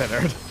things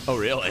considered. Oh,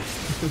 really?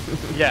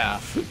 Yeah.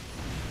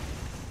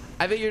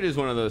 I figured it was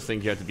one of those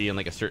things you have to be in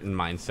like a certain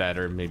mindset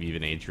or maybe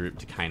even age group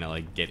to kind of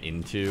like get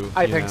into.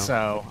 I think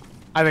so.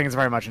 I think it's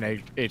very much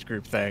an age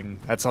group thing.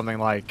 That's something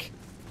like...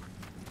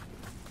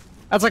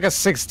 That's like a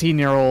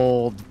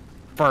 16-year-old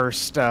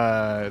first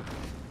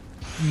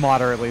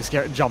moderately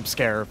jump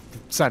scare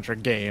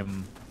centric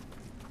game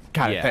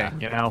kind of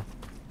thing, you know?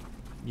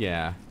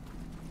 Yeah.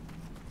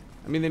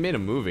 I mean, they made a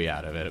movie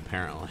out of it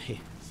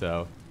apparently.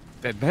 So.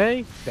 Did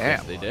they? Damn.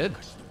 Yes, they did.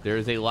 There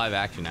is a live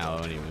action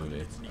Aoni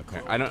movie.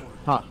 Okay. I don't.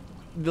 Huh.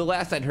 The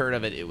last I'd heard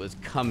of it, it was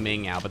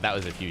coming out, but that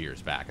was a few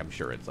years back. I'm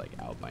sure it's like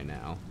out by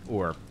now,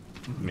 or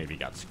maybe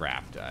got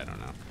scrapped. I don't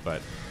know,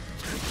 but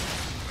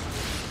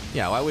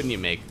yeah. Why wouldn't you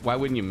make? Why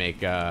wouldn't you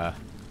make? What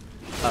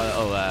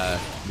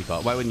do you call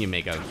it? Why wouldn't you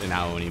make an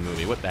Aoni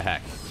movie? What the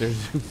heck? There's.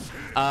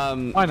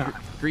 Why not?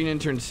 Green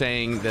Intern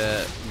saying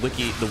the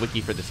wiki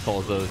for this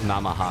calls those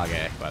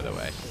Namahage, by the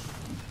way.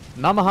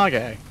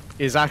 Namahage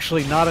is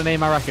actually not a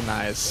name I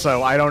recognize,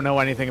 so I don't know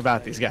anything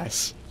about these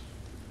guys.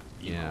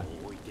 Yeah.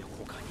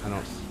 I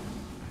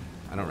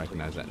don't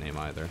recognize that name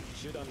either.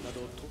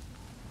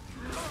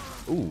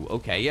 Ooh,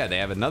 okay, yeah, they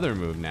have another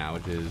move now,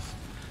 which is...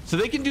 So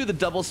they can do the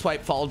double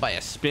swipe followed by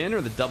a spin, or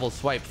the double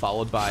swipe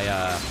followed by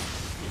a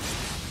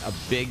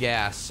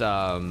big-ass,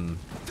 jeez.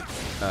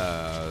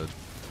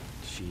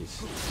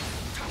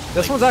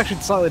 This one's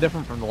actually slightly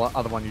different from the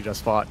other one you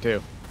just fought,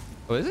 too.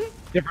 Oh, is it?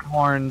 Different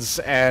horns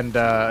and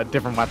a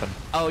different weapon.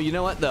 Oh, you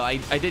know what, though? I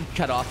did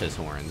cut off his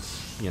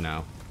horns, you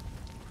know.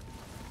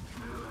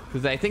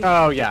 Because I think...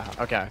 Oh, yeah,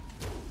 okay.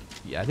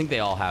 Yeah, I think they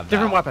all have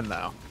different that. Weapon,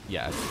 though.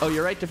 Yeah. Oh,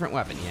 you're right, different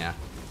weapon, yeah.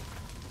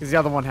 Because the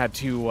other one had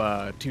two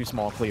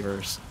small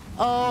cleavers.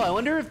 Oh, I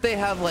wonder if they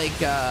have, like,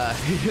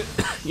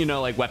 you know,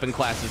 like, weapon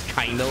classes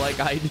kind of like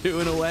I do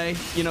in a way.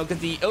 You know, because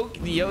the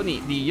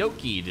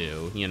Yoki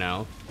do, you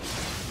know.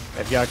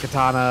 They've got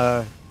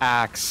katana,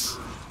 axe,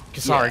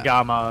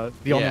 Kisarigama.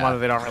 The only one that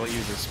they don't really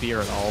use is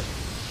spear at all.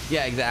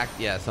 Yeah,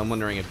 exactly. Yeah, so I'm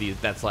wondering if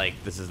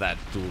this is that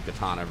dual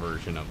katana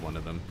version of one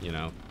of them, you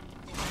know.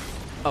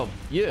 Oh,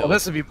 yeah. Well,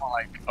 this would be more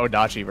like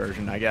Odachi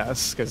version, I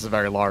guess, because it's a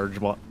very large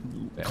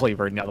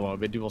cleaver, and the other one would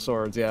be dual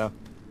swords, yeah.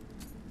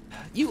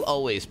 You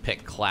always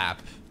pick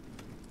clap.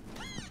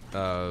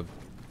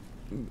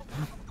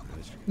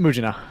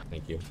 Mujina.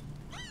 Thank you.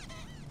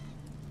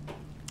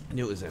 I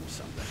knew it was M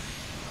something.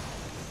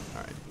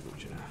 Alright,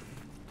 Mujina.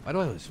 Why do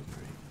I always...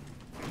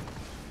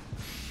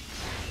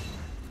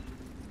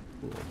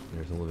 Cool.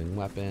 There's a living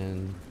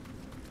weapon.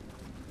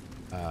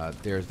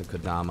 There's the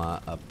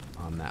Kodama up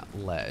on that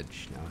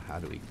ledge. Now, how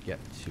do we get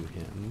to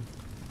him?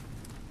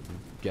 I'm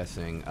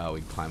guessing, oh,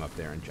 we climb up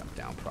there and jump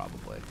down,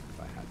 probably, if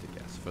I had to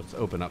guess. Let's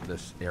open up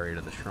this area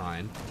to the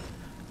shrine.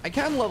 I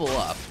can level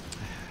up.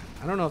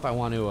 I don't know if I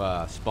want to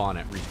respawn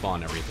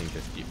everything,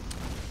 just keep...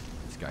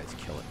 This guy's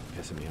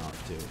pissing me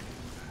off, too.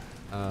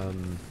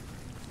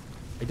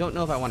 I don't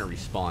know if I want to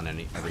respawn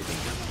everything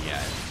just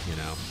yet, you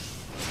know?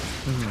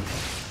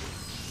 Mm-hmm.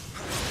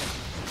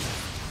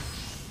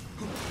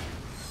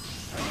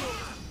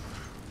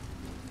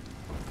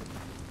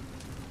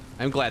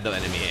 I'm glad the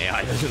enemy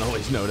AI doesn't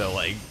always know to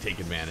like take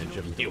advantage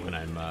of me when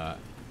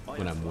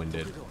I'm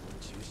winded.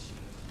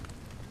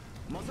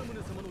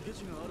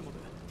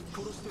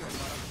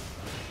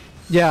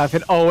 Yeah, if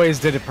it always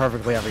did it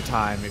perfectly every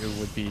time, it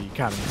would be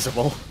kind of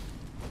miserable.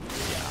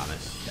 Yeah,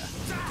 honest. Yeah.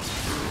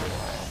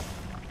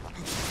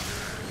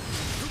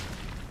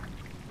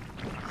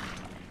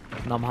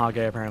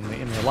 Namahage, apparently,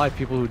 in real life,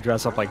 people who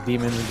dress up like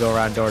demons and go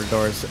around door to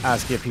doors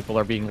ask if people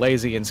are being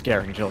lazy and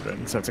scaring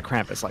children. So it's a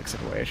Krampus-like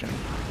situation.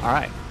 All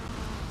right.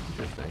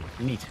 Interesting.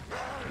 Neat.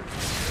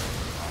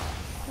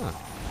 Huh.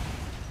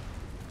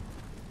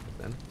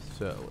 Then,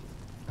 so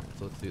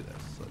let's do this.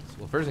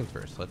 Well, first things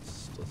first.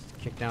 Let's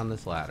kick down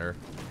this ladder.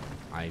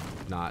 I'm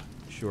not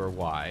sure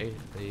why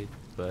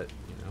but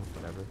you know,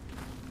 whatever.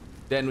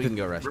 Then we can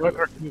go rescue.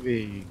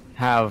 Rokurukubi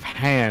have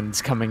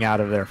hands coming out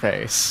of their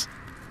face.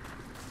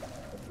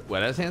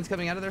 What has hands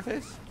coming out of their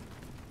face?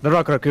 The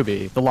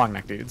Rokurukubi, the long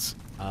neck dudes.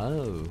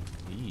 Oh.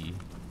 Eee.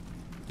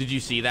 Did you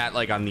see that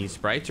like on these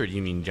sprites, or do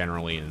you mean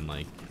generally in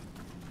like?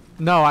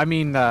 No, I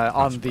mean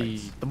on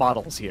the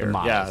models here. The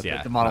models,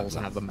 yeah. The models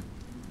have them.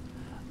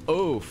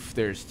 Oof,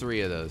 there's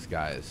 3 of those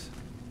guys.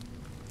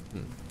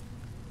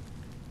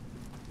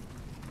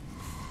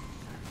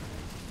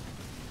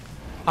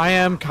 I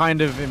am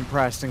kind of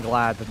impressed and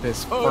glad that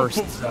this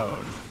first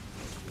zone.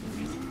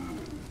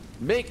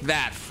 Make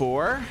that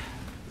 4.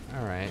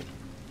 All right.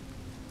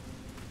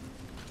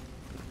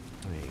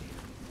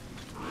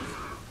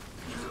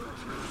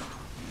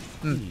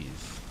 Jeez.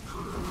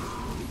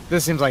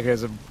 This seems like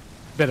it's a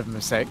bit of a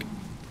mistake.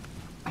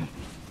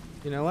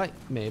 You know what?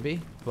 Maybe,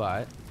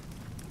 but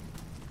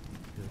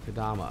there's a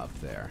Kodama up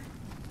there.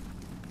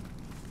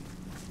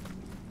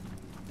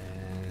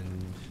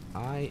 And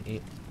I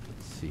ain't...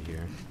 Let's see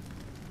here.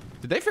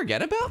 Did they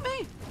forget about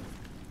me?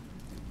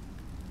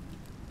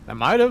 I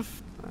might have.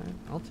 Alright,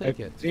 I'll take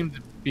it. Seemed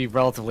to be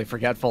relatively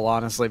forgetful,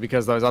 honestly,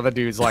 because those other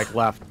dudes, like,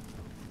 left.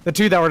 The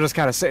two that were just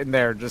kind of sitting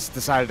there just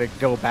decided to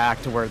go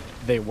back to where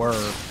they were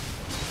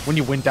when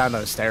you went down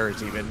those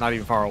stairs, even. Not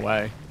even far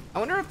away. I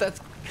wonder if that's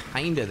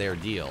kind of their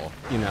deal.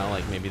 You know,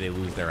 like maybe they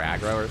lose their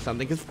aggro or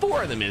something. Because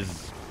 4 of them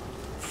is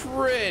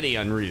pretty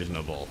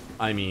unreasonable.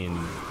 I mean,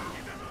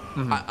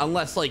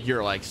 unless, like,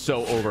 you're, like,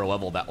 so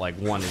over-leveled that, like,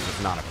 1 is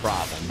just not a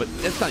problem. But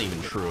it's not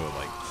even true of,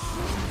 like,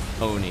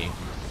 Oni.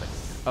 Like,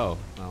 oh,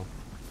 well.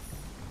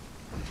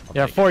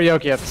 Yeah, 4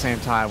 Yoki at the same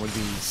time would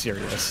be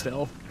serious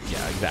still.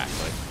 Yeah,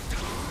 exactly.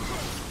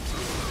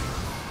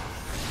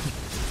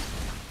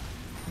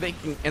 They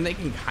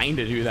can kind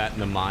of do that in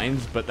the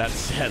mines, but that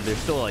said, they're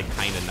still, like,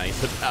 kind of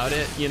nice about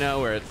it, you know,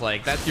 where it's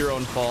like, that's your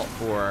own fault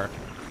for,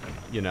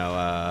 you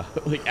know,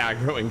 like,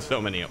 aggroing so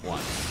many at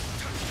once.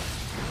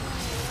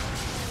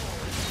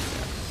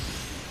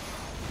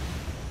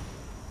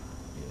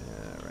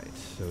 Yeah, right.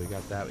 So we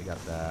got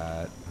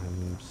that.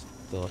 I'm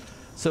still...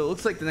 So it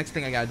looks like the next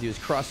thing I gotta do is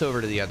cross over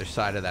to the other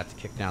side of that to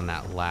kick down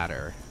that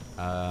ladder.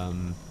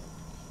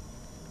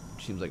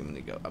 Seems like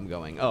I'm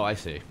going... Oh, I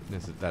see.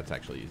 That's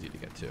actually easy to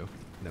get to.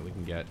 Then we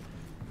can get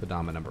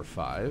Kodama number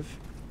 5.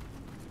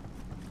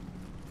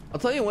 I'll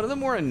tell you, one of the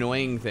more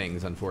annoying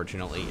things,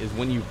 unfortunately, is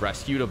when you've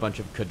rescued a bunch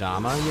of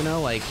Kodama, you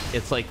know? Like,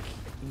 it's like,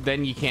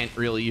 then you can't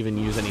really even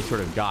use any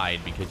sort of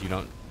guide because you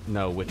don't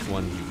know which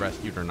ones you've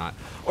rescued or not.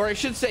 Or I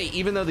should say,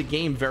 even though the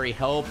game very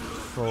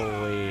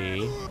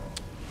helpfully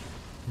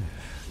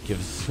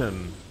gives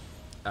them...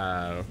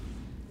 the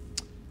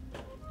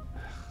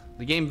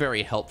game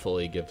very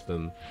helpfully gives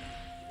them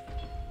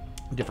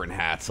different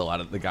hats. A lot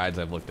of the guides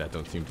I've looked at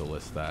don't seem to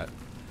list that.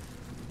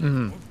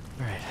 Mm-hmm.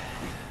 All right.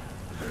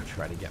 I'm gonna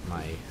try to get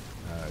my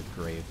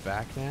grave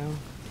back now.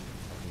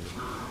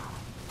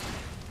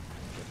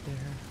 Get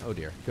there. Oh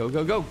dear. Go,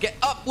 go, go. Get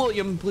up,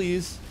 William,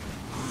 please.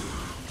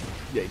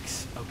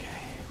 Yikes. Okay.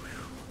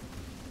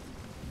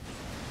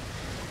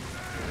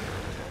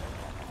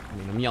 I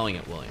mean, I'm yelling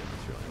at William.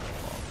 It's really my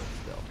fault, but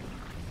still.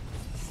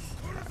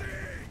 Right.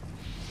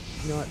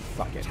 You know what?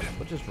 Fuck it.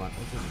 We'll just run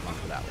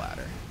for that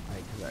ladder. I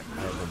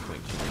have 1.2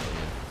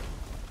 million.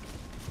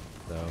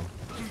 So.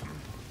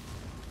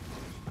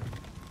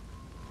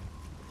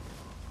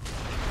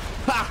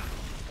 Ha!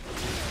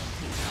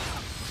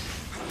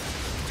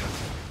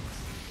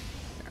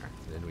 There.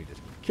 Then we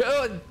just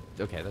kill.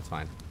 Okay, that's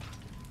fine.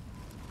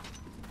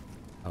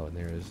 Oh, and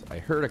there's... I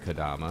heard a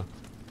Kodama.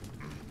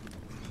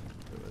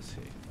 Where was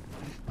he?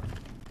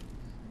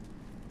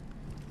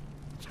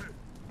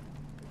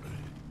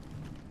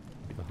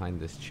 Behind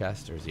this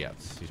chest, or is he out?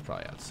 He's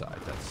probably outside.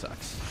 That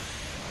sucks.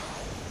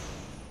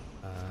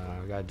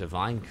 We got a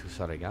divine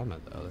Kusarigama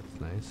though.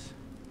 That's nice.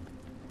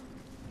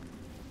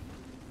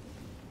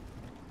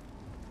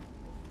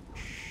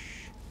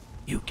 Shh.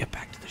 You get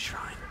back to the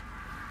shrine.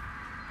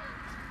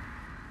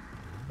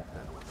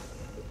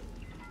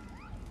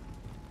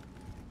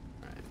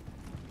 Alright.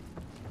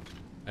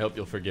 I hope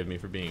you'll forgive me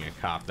for being a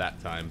cop that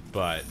time,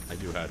 but I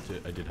did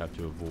have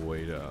to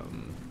avoid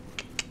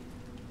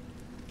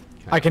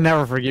I can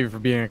never forgive you for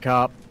being a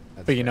cop,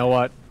 That's but you fair. know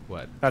what?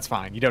 What? That's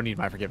fine. You don't need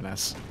my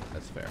forgiveness.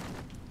 That's fair.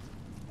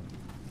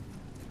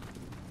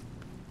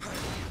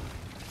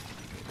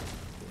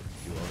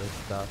 Do all this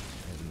stuff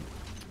and...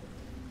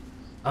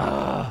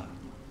 How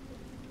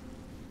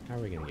are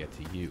we gonna get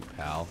to you,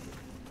 pal?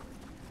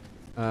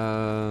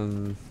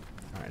 Alright,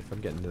 if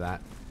I'm getting to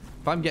that...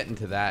 If I'm getting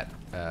to that,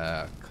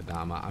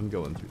 Kodama, I'm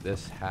going through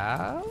this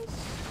house?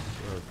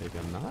 Or maybe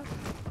I'm not?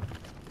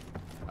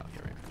 Oh,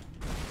 here we are.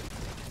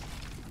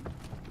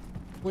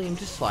 William,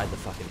 just slide the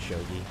fucking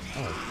shogi.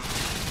 Oh.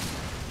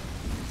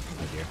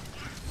 Oh dear.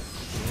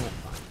 You know what?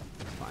 Fine.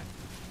 It's fine.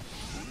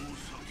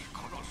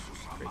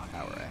 Great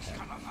power ahead.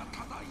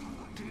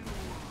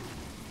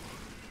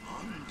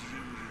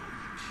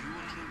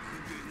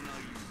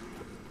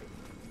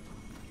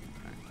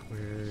 Right,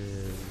 where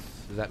is...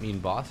 Does that mean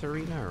boss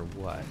arena or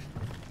what?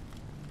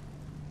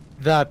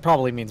 That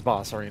probably means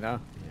boss arena.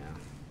 Yeah.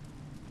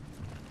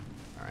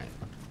 Alright.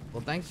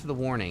 Well, thanks for the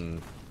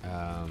warning.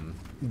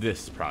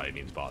 This probably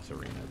means boss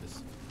arena.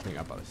 This thing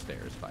up on the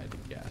stairs, if I had to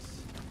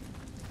guess.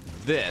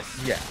 This,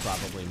 Yeah.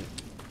 probably.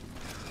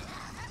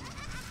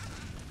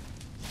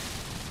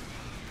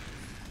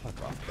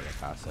 Fuck off,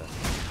 Kurakasa.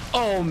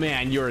 Oh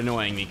man, you're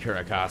annoying me,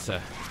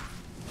 Kurakasa.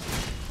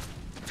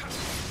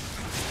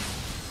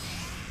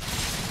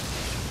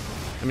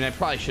 I mean, I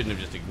probably shouldn't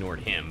have just ignored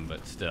him,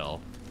 but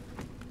still.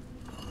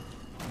 There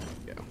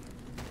we go.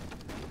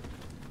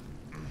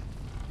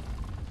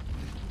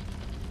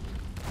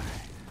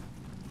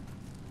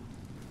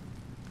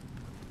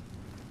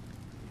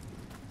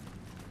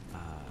 I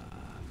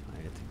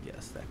had to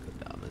guess that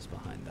Kodama's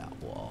behind that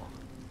wall.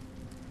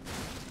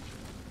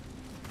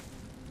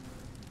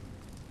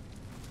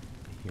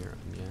 I hear him,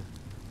 yeah.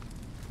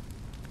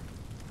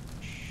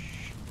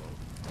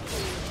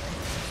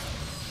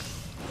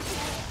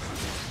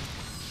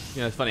 You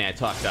know, it's funny, I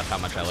talked about how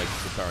much I like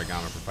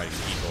Kusarigama for fighting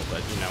people,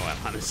 but you know what,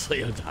 honestly,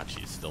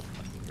 Odachi's still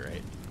fucking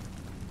great.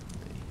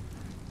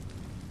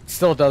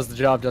 still does the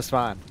job just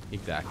fine.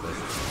 Exactly.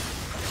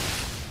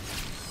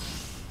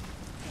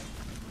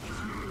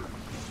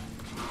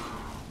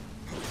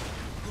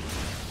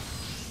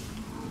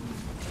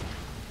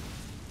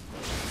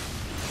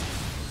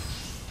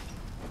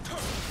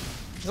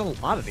 There's a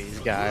lot of these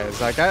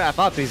guys. Like, I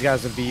thought these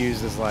guys would be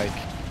used as, like,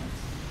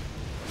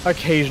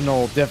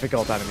 occasional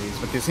difficult enemies,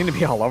 but they seem to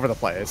be all over the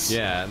place.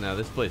 Yeah, no,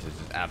 this place is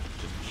just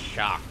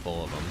chock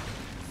full of them.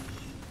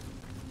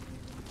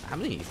 How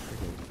many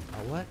freaking...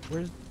 Oh, what?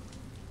 Where's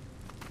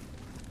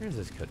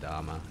this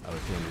Kodama? Oh,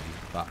 it's in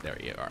the spot. There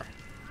you are.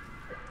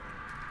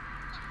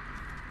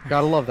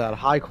 Gotta love that.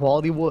 High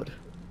quality wood.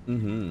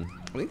 Mm-hmm.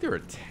 I think there were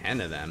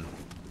 10 of them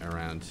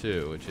around,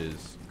 too, which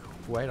is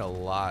quite a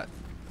lot.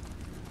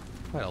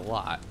 Quite a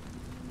lot.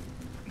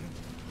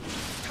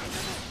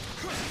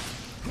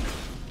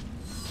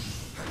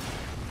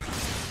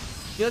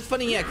 You know, it's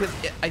funny, yeah, because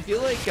I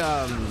feel like,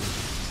 oh,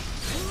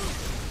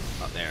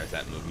 there's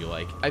that move you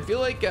like. I feel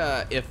like,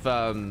 if,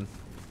 what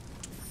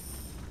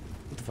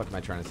the fuck am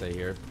I trying to say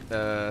here?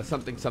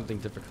 Something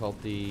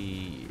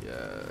difficulty,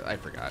 I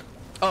forgot.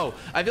 Oh,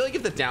 I feel like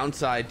if the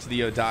downside to the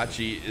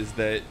Odachi is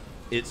that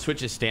it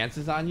switches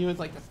stances on you, it's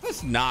like,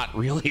 that's not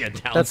really a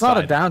downside. That's not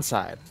a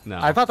downside. No.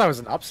 I thought that was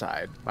an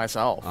upside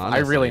myself. Honestly,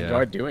 I really yeah.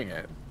 enjoyed doing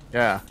it.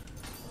 Yeah.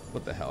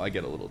 What the hell? I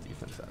get a little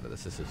defense out of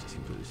this. This is just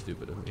completely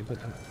stupid of me, but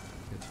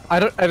it's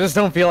fine. I just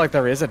don't feel like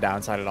there is a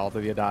downside at all to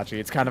the Adachi.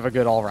 It's kind of a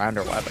good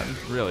all-rounder weapon.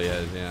 It really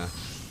is, yeah.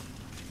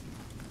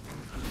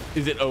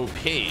 Is it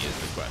OP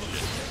is the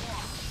question.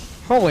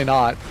 Probably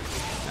not.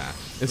 Nah,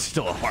 it's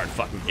still a hard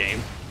fucking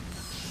game.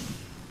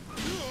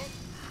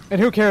 And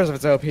who cares if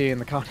it's OP in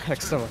the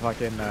context of a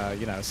fucking,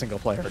 you know,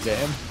 single-player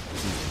game?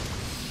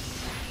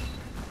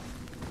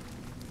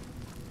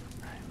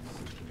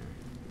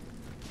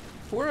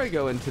 Before I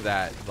go into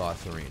that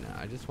boss arena,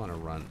 I just want to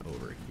run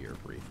over here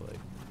briefly.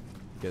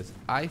 Because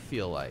I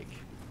feel like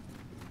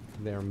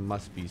there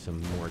must be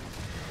some more...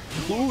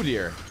 Oh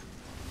dear!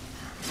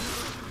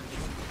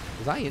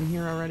 Was I in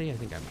here already? I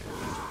think I might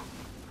have.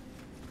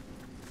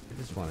 I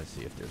just want to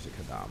see if there's a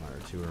Kodama or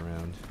two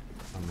around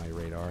on my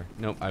radar.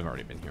 Nope, I've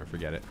already been here.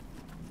 Forget it.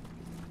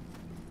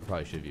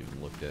 Probably should have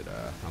even looked at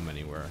how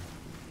many were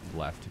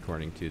left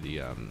according to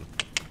the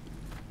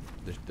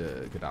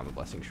Kodama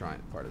Blessing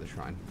Shrine, part of the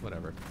shrine.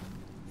 Whatever.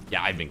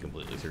 Yeah, I've been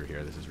completely through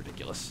here. This is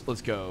ridiculous.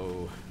 Let's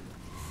go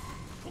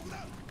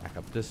back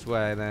up this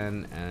way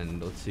then,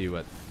 and let's see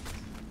what...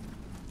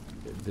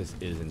 if this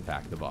is in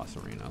fact the boss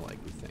arena like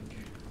we think.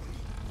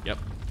 Yep,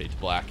 page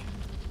black.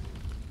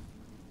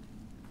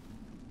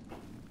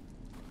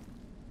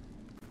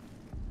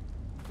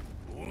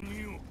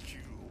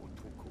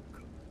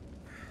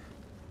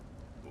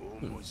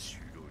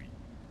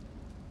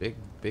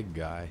 Big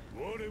guy.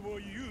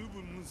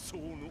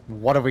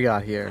 What have we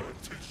got here?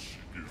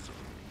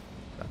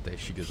 Date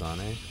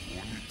Shigazane.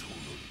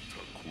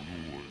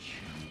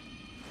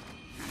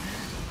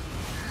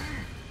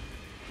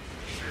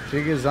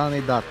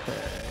 Shigazane Date.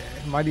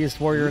 Mightiest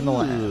warrior in the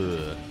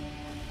land. Ugh.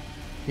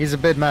 He's a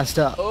bit messed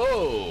up.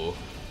 Oh.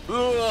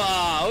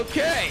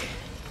 Okay.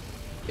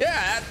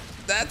 Yeah,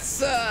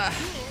 that's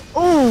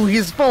Ooh,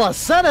 he's full of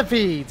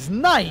centipedes.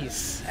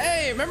 Nice.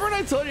 Hey, remember when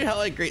I told you how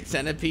like Great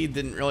Centipede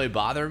didn't really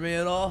bother me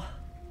at all?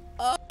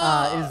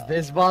 Is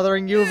this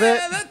bothering you a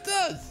bit? Yeah, that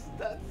does.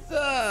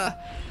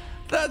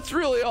 That's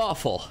really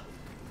awful.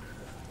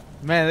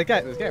 Man,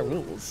 this guy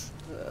rules.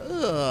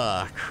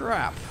 Ugh,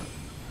 crap.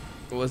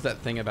 What was that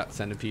thing about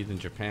centipedes in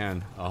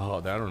Japan? Oh,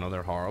 I don't know.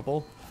 They're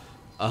horrible.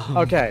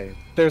 Okay,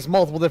 there's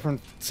multiple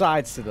different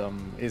sides to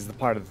them, is the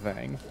part of the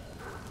thing.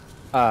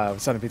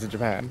 Centipedes in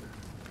Japan.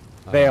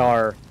 They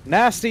are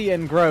nasty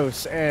and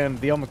gross, and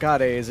the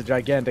Omikade is a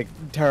gigantic,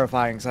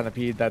 terrifying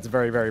centipede that's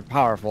very, very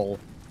powerful.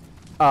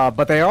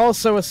 But they are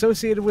also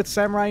associated with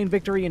samurai and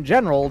victory in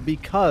general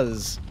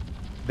because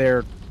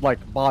their, like,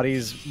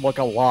 bodies look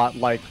a lot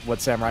like what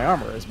samurai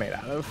armor is made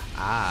out of.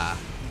 Ah.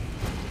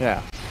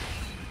 Yeah.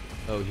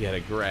 Oh, he had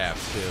a grab,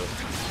 too.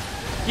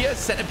 He has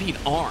centipede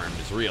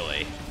arms,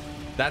 really.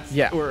 That's...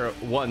 yeah. Or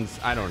one's...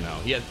 I don't know.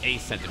 He has a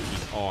centipede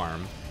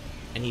arm.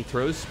 And he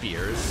throws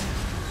spears.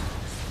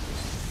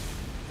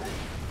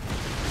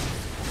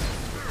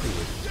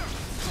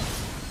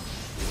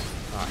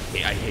 Oh,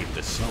 I hate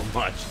this so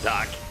much,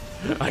 Doc.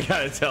 I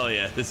gotta tell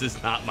you, this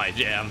is not my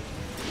jam.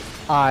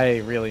 I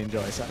really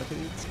enjoy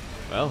centipedes.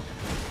 Well...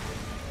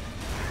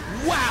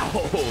 Wow!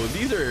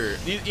 He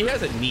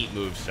has a neat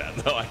moveset,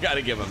 though. I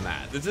gotta give him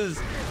that. This is...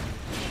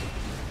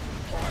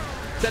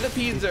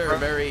 Centipedes are a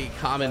very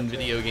common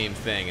video game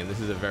thing, and this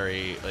is a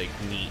very, like,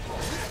 neat...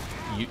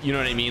 You know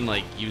what I mean?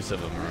 Like, use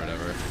of them or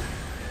whatever.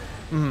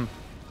 Mm-hmm.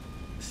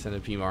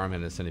 Centipede arm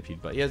and a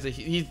centipede butt. He is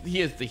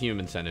the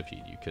human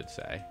centipede, you could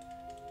say.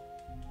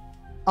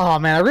 Oh,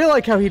 man, I really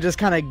like how he just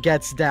kind of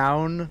gets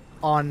down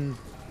on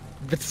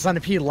the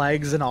centipede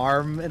legs and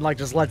arm and, like,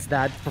 just lets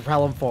that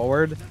propel him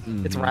forward.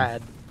 Mm-hmm. It's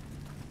rad.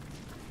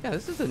 Yeah,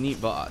 this is a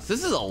neat boss.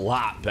 This is a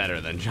lot better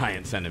than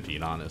Giant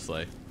Centipede,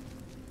 honestly.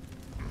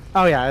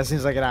 Oh, yeah, it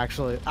seems like an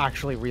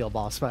actually real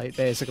boss fight,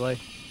 basically.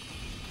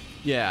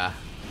 Yeah.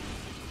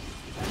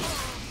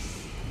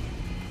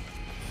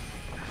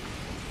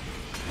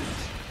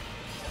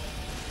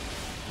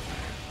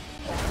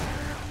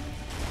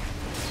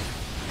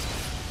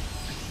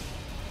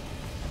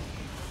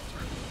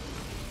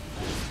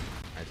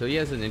 So he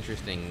has an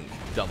interesting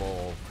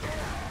double,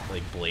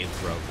 like, blade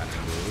throw kind of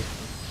move.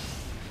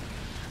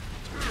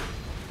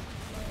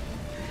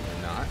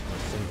 Or not, or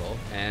single.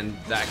 And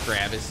that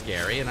grab is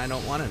scary, and I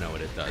don't want to know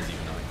what it does,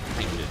 even though I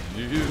kind of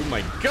do. Oh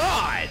my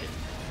god!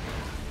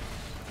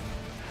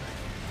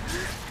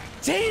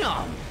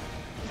 Damn!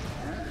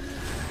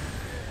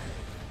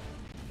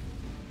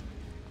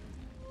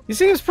 He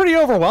seems pretty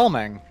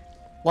overwhelming.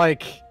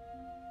 Like,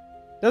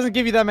 doesn't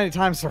give you that many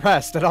times to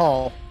rest at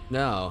all.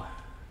 No.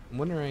 I'm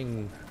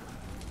wondering...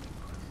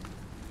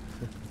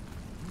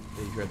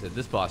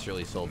 This boss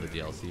really sold the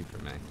DLC for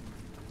me.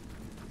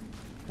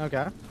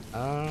 Okay.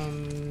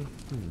 Hmm.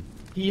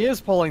 He is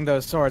pulling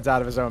those swords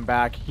out of his own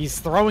back. He's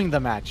throwing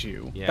them at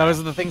you. Yeah. Those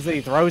are the things that he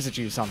throws at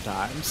you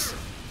sometimes.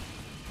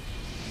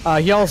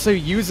 He also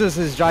uses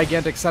his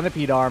gigantic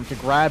centipede arm to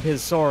grab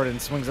his sword and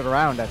swings it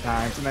around at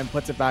times, and then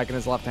puts it back in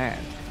his left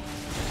hand.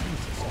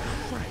 Jesus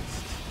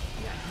Christ.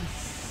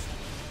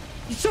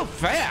 He's so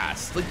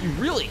fast. Like, you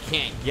really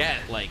can't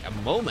get, like, a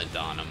moment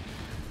on him.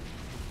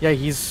 Yeah,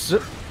 he's...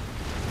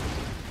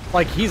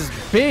 Like, he's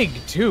big,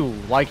 too.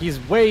 Like, he's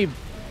way...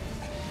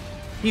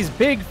 He's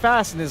big,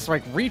 fast, and his,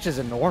 like, reach is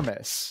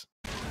enormous.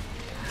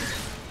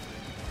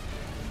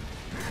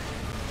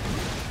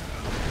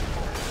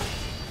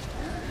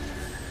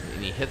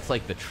 And he hits,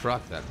 like, the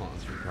truck that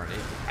haunts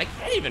reincarnation. I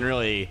can't even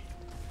really...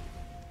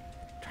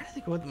 I'm trying to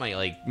think what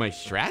my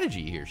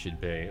strategy here should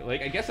be.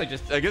 Like, I guess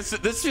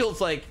this feels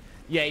like,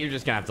 yeah, you're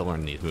just gonna have to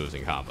learn these moves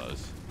and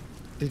combos.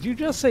 Did you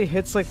just say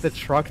hits like the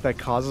truck that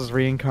causes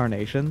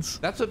reincarnations?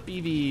 That's what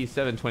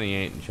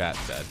BB728 in chat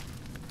said.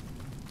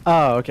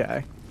 Oh,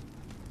 okay.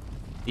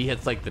 He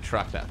hits like the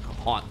truck that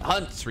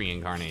hunts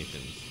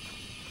reincarnations.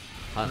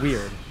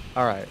 Weird.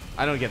 All right.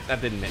 I don't get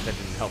that. Didn't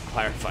help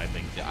clarify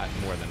things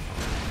more than.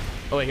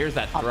 Oh wait, here's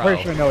that throw. I'm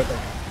pretty sure I know what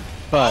that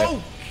is.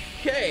 But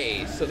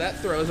Okay, so that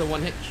throw is a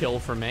one-hit kill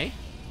for me.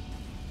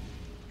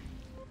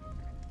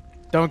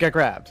 don't get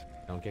grabbed.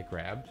 Don't get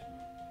grabbed.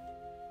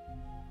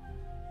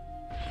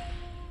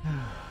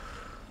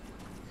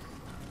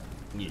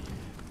 Yeah.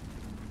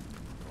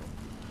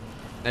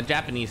 Now,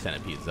 Japanese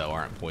centipedes, though,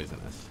 aren't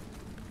poisonous.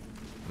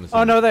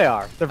 Oh, no, they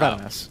are. They're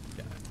venomous.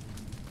 Okay.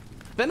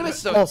 Venomous,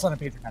 so... All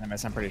centipedes are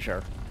venomous, I'm pretty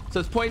sure. So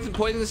it's poison.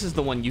 Poisonous is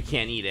the one you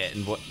can't eat it,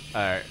 and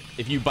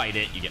if you bite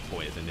it, you get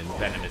poisoned. And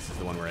venomous is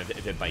the one where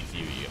if it bites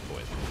you, you get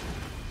poisoned.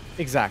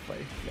 Exactly.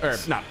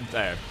 Yes. Or not,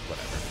 whatever.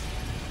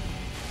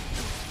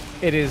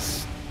 It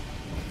is...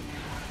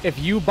 If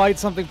you bite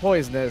something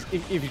poisonous,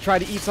 if you try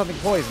to eat something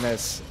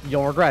poisonous,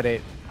 you'll regret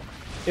it.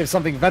 If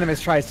something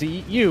venomous tries to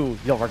eat you,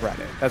 you'll regret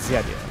it. That's the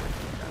idea.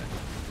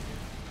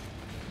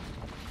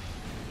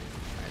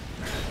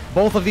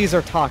 Both of these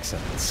are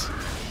toxins.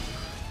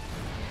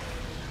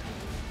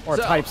 Or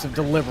types of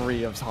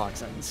delivery of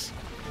toxins.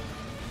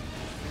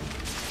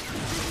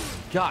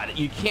 God,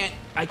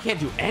 I can't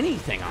do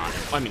anything on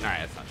it. I mean, alright,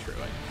 that's not true.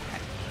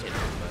 I did,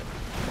 but...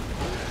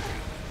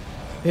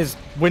 His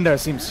window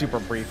seems super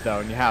brief, though,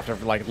 and you have to,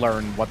 like,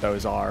 learn what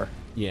those are.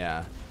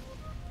 Yeah.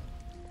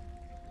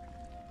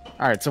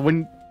 Alright, so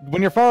when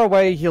you're far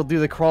away, he'll do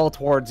the crawl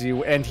towards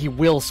you, and he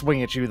will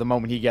swing at you the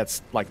moment he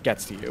gets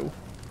to you.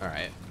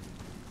 Alright.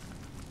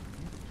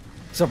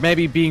 So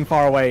maybe being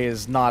far away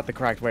is not the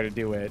correct way to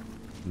do it.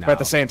 No. But at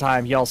the same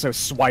time, he also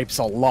swipes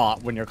a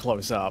lot when you're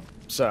close up,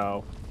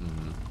 so...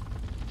 Mm-hmm.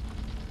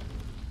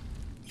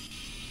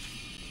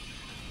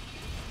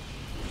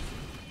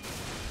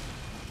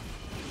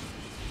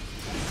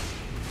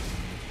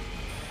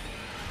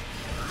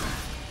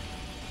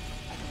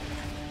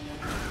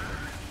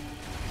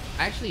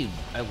 Actually,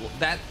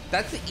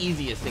 that's the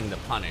easiest thing to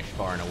punish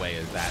far and away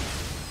is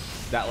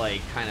that like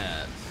kind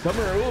of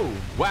summer. Ooh,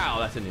 wow,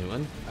 that's a new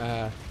one.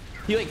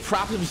 He like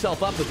props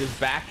himself up with his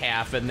back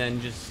half and then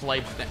just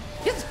swipes down.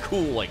 He has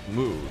cool like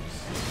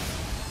moves,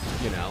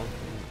 you know.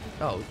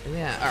 Oh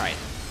yeah, all right.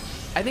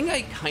 I think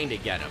I kind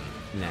of get him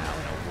now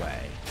in a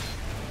way.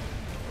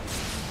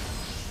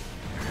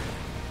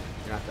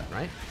 You're not done,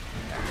 right?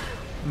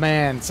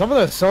 Man, some of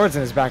those swords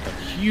in his back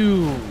are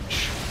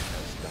huge.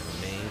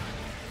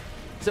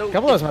 So a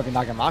couple of those might be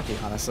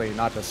Nagamaki, honestly,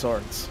 not just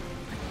swords.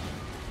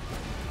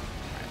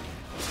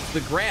 The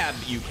grab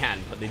you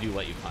can, but they do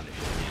let you punish it.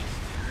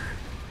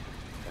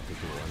 That's a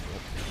cool one.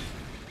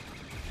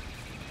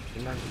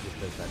 Sometimes it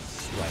just does that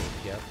swipe.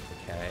 Yep.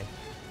 Okay.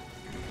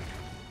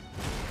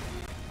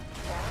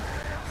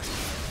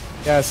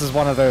 Yeah, this is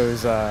one of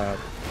those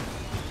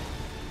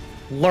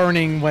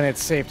learning when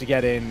it's safe to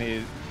get in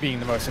is being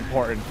the most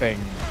important thing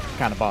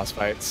kind of boss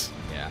fights.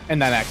 Yeah.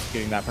 And then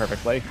executing that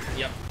perfectly.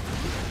 Yep.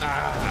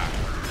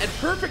 And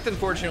perfect,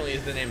 unfortunately,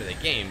 is the name of the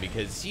game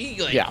because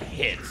he like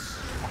hits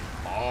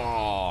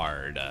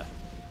hard.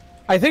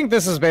 I think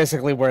this is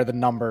basically where the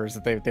numbers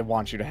that they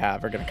want you to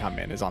have are going to come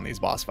in, is on these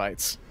boss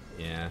fights.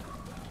 Yeah.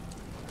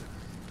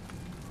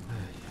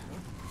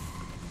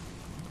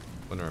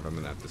 Wonder if I'm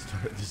gonna have to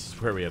start. This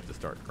is where we have to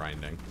start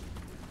grinding.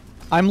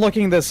 I'm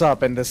looking this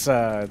up, and this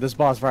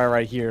boss fight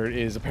right here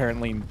is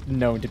apparently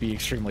known to be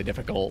extremely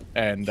difficult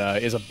and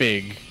is a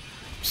big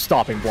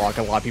stopping block.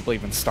 A lot of people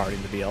even starting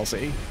the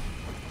DLC.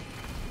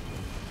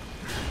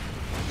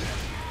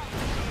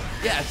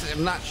 Yeah,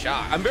 I'm not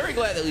shocked. I'm very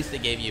glad at least they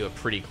gave you a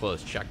pretty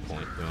close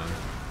checkpoint to him.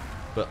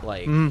 But,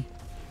 like...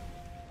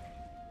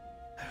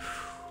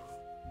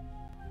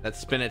 That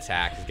spin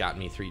attack has gotten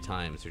me 3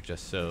 times. They're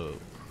just so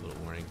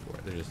little warning for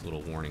it. They're just a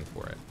little warning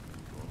for it.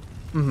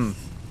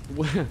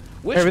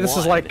 Maybe this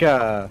is like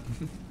good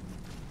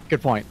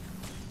point.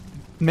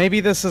 Maybe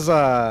this is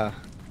like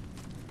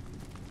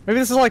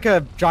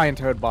a giant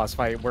toad boss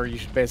fight where you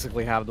should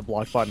basically have the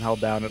block button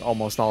held down at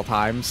almost all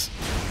times.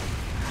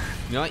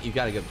 You know what? You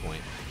got a good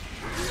point.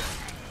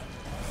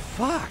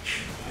 Fuck.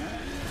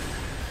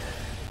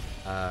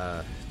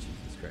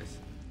 Jesus Christ.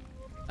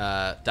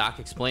 Doc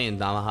explained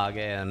Namahage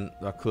and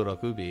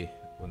Rakurokubi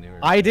when they were...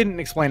 I didn't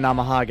explain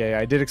Namahage.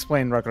 I did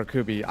explain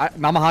Rakurokubi.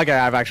 Namahage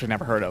I've actually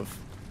never heard of.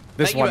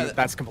 This one,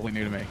 that's completely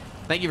new to me.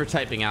 Thank you for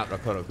typing out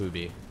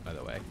Rakurokubi, by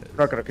the way.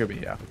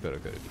 Rakurokubi, yeah.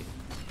 Rakurokubi.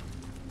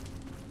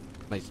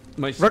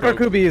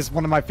 Rakurokubi is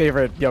one of my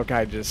favorite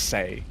yokai to just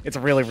say. It's a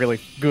really, really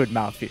good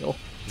mouthfeel.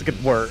 It's a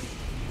good word.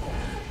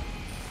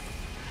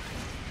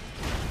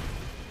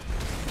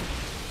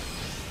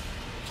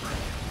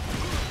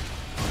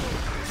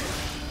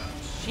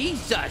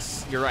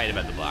 Jesus! You're right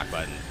about the block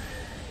button.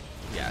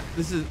 Yeah,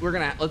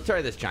 let's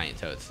try this giant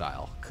toad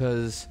style,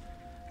 because...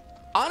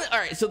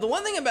 Alright, so the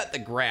one thing about the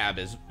grab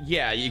is,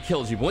 yeah, it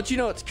kills you, but once you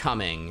know it's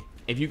coming,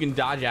 if you can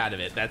dodge out of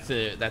it, that's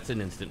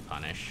an instant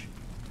punish.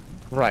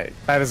 Right.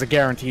 That is a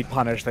guaranteed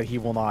punish that he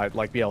will not,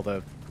 like, be able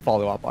to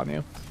follow up on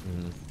you.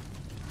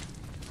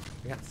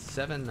 We got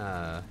 7,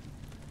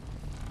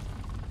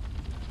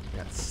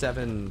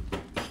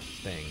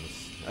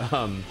 things.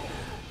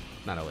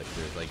 Not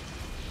elixirs, like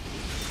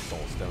soul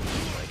stones,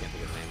 I can't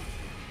think of the name.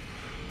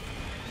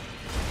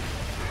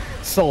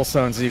 Soul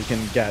stones you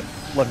can get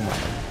living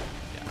weapon.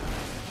 Yeah.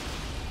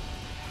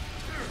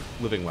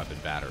 Living weapon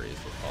batteries,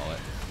 we'll call it.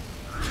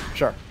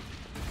 Sure.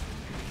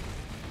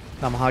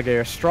 Namahage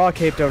or Straw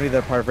Cape don't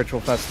either part of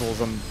ritual festivals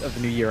of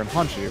the New Year in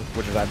Honshu,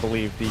 which is, I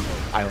believe, the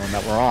island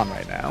that we're on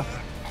right now.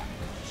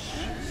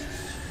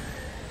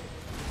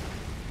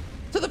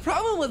 So the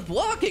problem with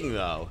blocking,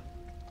 though,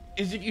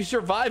 is if you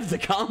survive the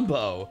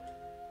combo,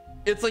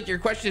 it's like your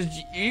question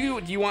is, do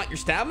you want your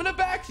stamina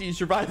back so you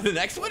survive the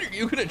next one, or are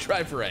you going to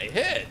try for a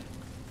hit?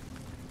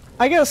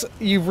 I guess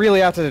you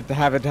really have to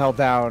have it held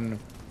down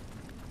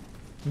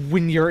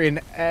when you're in,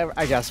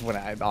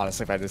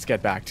 honestly, if I just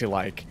get back to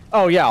like,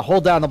 oh yeah,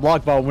 hold down the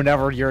block button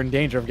whenever you're in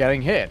danger of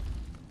getting hit.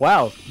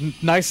 Wow,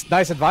 nice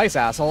advice,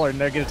 asshole, and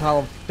they're going to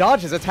tell him,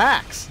 dodge his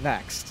attacks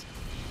next.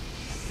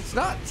 It's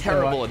not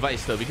terrible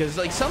advice, though, because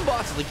like some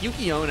bosses, like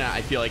Yuki-Onna,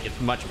 I feel like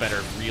it's much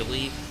better,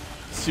 really,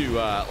 to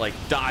like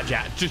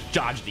just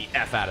dodge the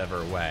F out of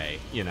her way,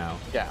 you know?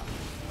 Yeah.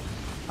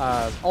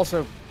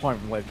 Also, point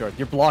from Late Growth,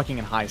 you're blocking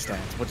in high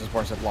stance, which is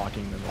worse at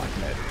blocking than like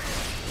mid.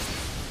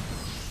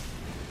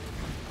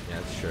 Yeah,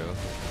 that's true.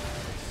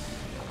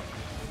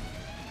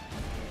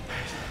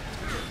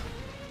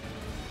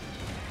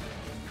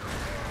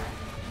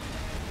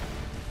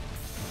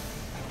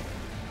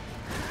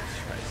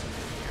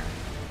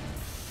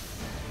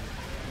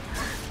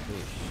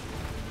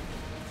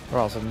 We're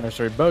also in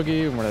Nursery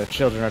Bogey, where the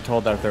children are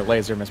told that if they're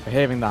lazy or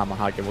misbehaving, the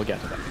Namahage will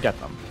get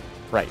them.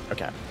 Right,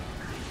 okay.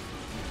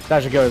 That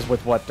actually goes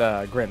with what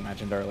Grin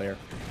mentioned earlier.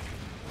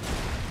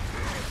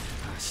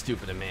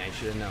 Stupid of me, I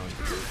should have known.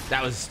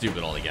 That was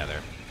stupid altogether.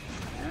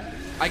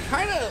 I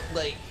kind of,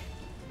 like...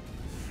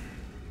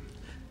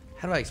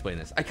 How do I explain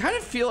this? I kind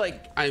of feel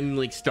like I'm,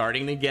 like,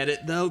 starting to get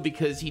it, though,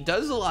 because he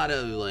does a lot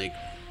of, like...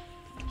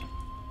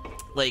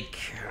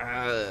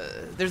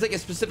 there's like a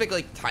specific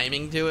like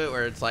timing to it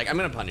where it's like, I'm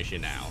gonna punish you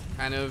now,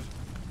 kind of.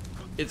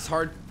 It's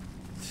hard.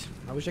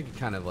 I wish I could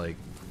kind of like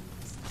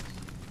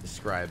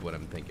describe what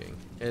I'm thinking.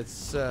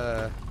 It's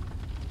all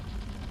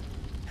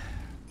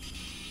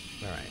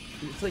right.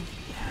 It's like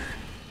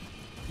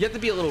you have to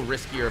be a little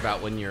riskier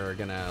about when you're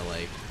gonna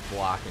like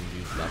block and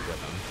do stuff with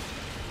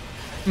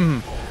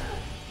them.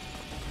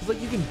 It's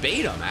like you can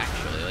bait them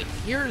actually. Like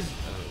here's.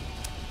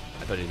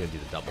 I thought he was gonna do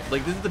the double.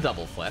 Like this is the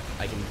double flip.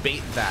 I can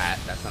bait that.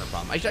 That's not a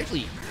problem. I should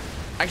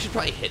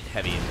probably hit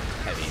heavy and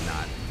heavy,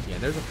 not. Yeah,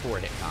 there's a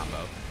 4-hit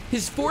combo.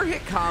 His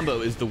 4-hit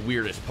combo is the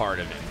weirdest part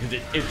of it because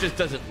it just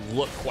doesn't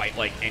look quite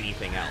like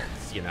anything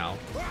else, you know?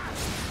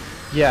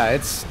 Yeah,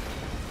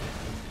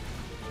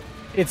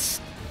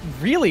 it's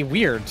really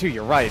weird too.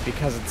 You're right,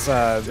 because it's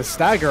the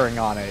staggering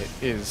on it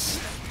is.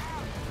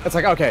 It's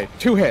like, okay,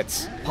 2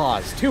 hits,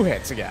 pause, 2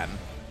 hits again.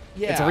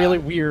 Yeah. It's a really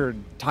weird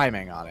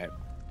timing on it.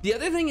 The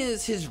other thing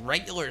is his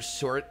regular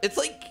sword. It's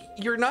like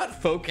you're not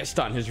focused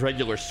on his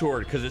regular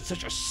sword because it's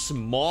such a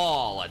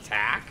small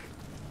attack,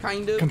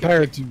 kind of.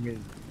 Compared to his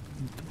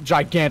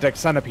gigantic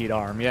centipede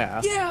arm,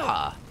 yeah.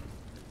 Yeah.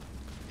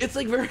 It's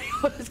like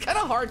it's kind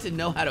of hard to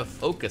know how to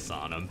focus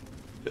on him.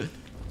 Let's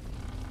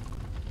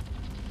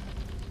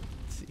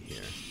see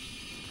here.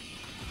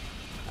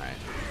 All right.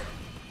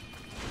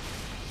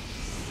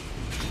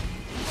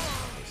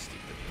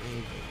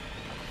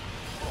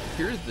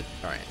 Here's the,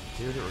 all right.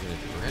 Here's what we're gonna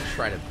do. We're gonna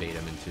try to bait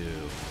him into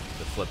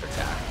the flip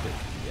attack.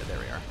 Yeah, there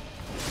we are.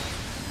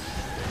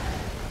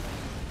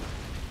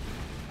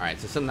 All right,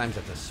 so sometimes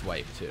that's a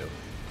swipe too.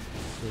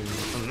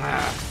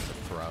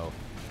 Throw.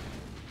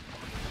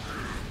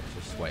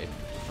 Just swipe.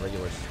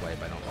 Regular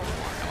swipe. I don't really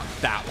want. I want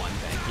that one.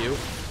 Thank you.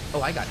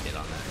 Oh, I got hit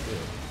on that too.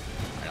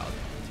 All right, I'll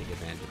take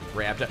advantage of the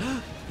grab. The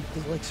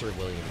elixir,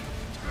 William.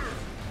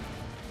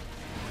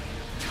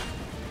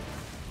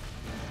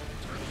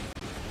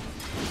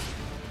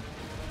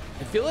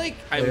 I feel like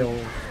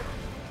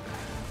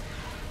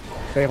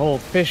they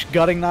hold fish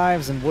gutting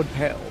knives and wood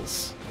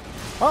pails.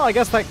 Well, I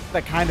guess that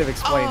kind of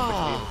explains the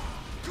key.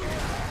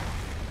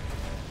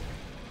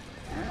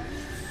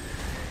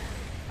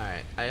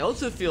 Alright, I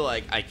also feel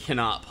like I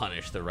cannot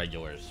punish the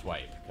regular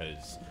swipe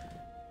because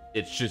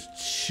it's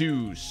just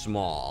too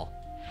small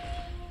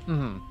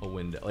a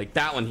window. Like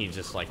that one, he's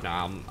just like,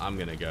 nah, I'm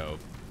gonna go.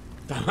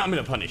 I'm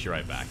gonna punish you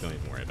right back. Don't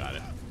even worry about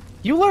it.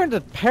 You learned to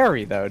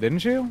parry though,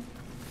 didn't you?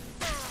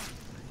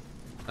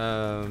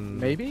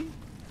 Maybe?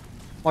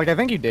 Like, I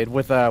think you did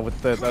with the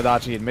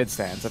Adachi and mid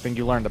stance. I think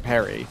you learned to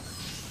parry.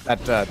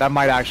 That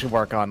might actually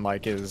work on,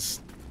 like, his...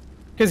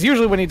 Because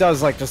usually when he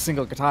does, like, just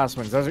single katana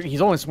swings,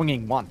 he's only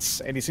swinging once,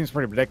 and he seems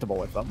pretty predictable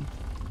with them.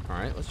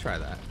 Alright, let's try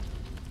that.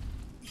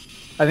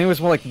 I think it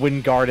was more like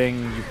when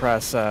guarding, you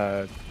press,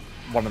 one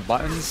of the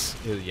buttons.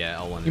 Yeah,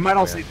 L1. You might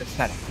also need to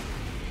set it.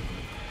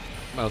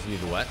 Might also need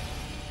to what?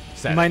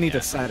 Set you might need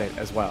to set it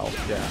as well,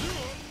 yeah.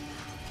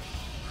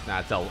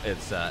 Nah, it's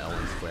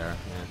L1 square,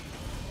 yeah.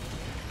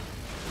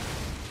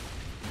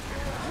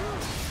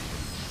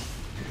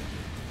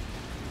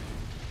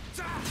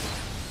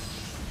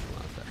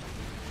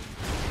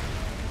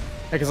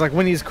 Because, like,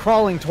 when he's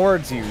crawling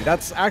towards you,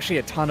 that's actually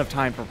a ton of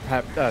time for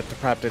to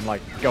prep and,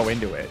 like, go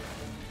into it.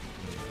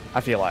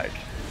 I feel like.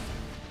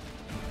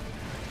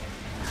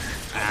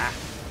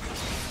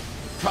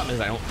 Problem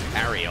is I don't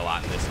parry a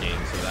lot in this game,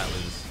 so that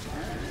was...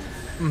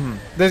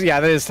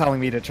 That is telling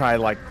me to try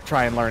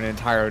and learn an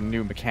entire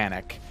new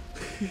mechanic.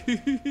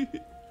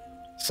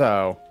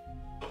 So,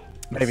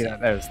 maybe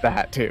that is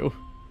that, too.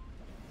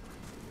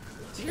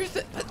 So here's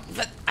the...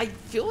 But I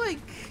feel like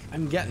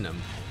I'm getting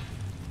him.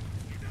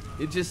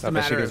 It's just a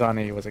matter of...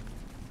 Shigozani was a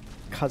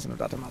cousin of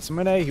Dr.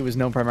 Masamune. He was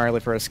known primarily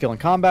for his skill in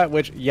combat,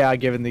 which, yeah,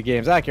 given the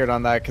game's accurate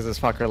on that, because this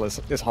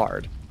fucker is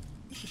hard.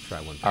 Let's try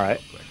one thing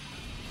Alright. real quick.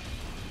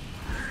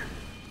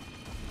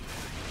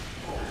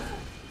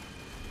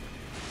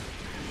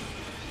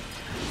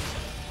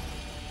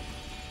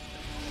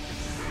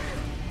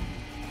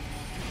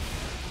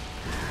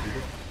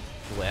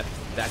 Flip.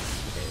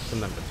 That's okay.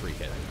 Some number 3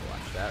 hit. I need to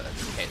watch that.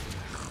 That's hit.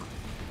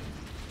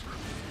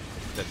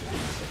 That's a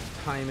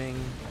timing.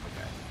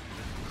 Okay.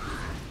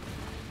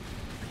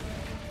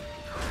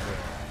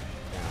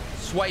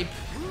 Swipe.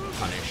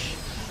 Punish.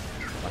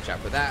 Watch out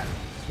for that.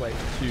 Swipe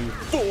 2,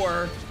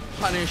 4.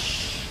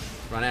 Punish.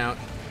 Run out.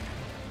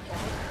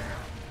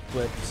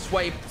 Flip.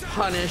 Swipe.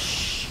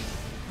 Punish.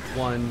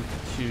 1,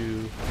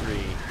 2, 3,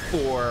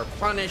 4.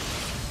 Punish.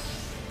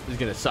 This is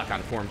gonna suck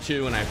on form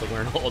 2, and I have to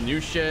learn all new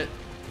shit.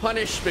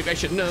 Punish, maybe I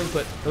should know,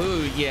 but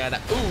oh yeah,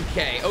 that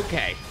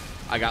okay.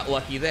 I got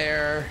lucky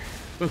there.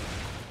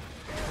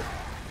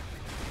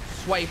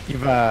 Swipe.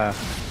 You've got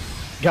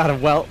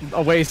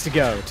a ways to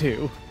go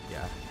too.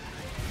 Yeah.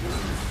 You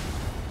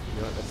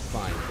know what? That's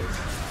fine.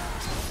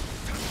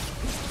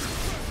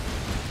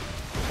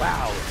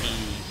 Wow,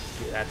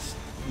 that's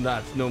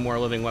no more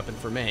living weapon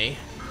for me.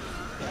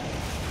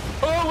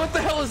 Oh, what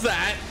the hell is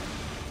that?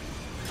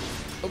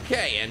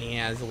 Okay, and he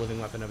has a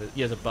living weapon of it. He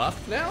has a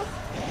buff now?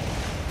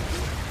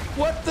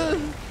 What the?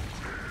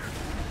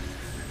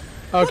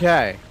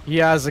 Okay, he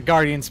has a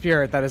guardian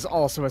spirit that is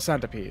also a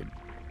centipede.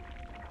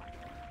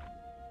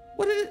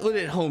 What did it? Would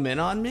it home in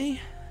on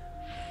me?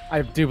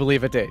 I do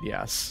believe it did,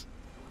 yes.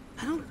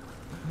 I don't.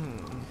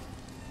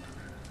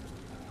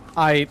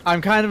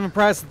 I'm kind of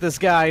impressed that this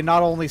guy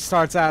not only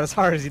starts out as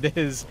hard as he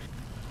does,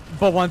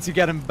 but once you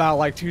get him about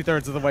like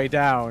 2/3 of the way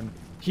down,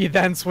 he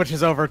then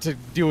switches over to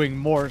doing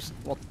more.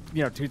 Well,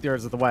 you know,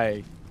 2/3 of the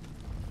way.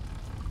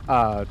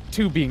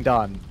 To being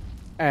done.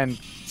 And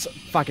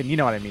fucking, you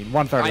know what I mean.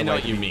 1/3 of the way. I know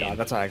what you mean.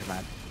 That's what I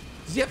meant.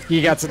 Yep.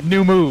 He gets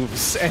new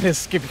moves, and his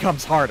skip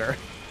becomes harder.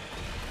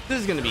 This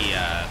is gonna be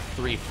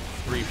three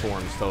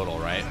forms total,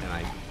 right? And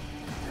I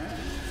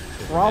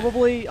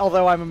Probably,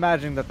 although I'm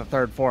imagining that the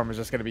third form is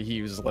just gonna be he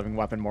uses a living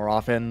weapon more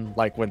often,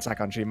 like when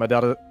Sakonshima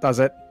does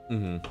it.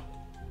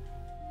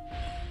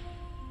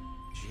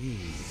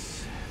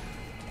 Jeez.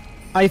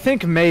 I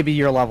think maybe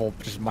your level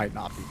just might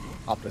not be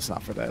up to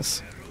snuff for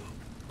this.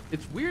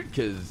 It's weird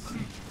because.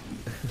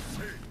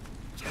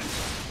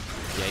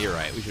 Yeah, you're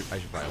right. I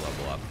should probably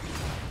level up.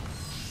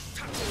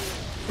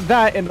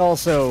 That and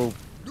also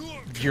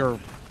your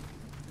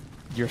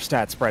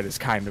stat spread is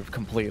kind of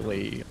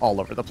completely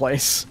all over the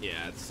place.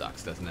 Yeah, it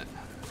sucks, doesn't it?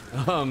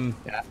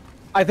 Yeah.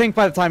 I think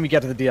by the time you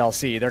get to the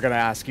DLC, they're gonna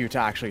ask you to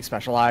actually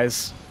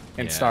specialize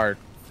and start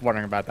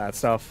wondering about that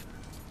stuff.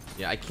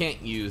 Yeah, I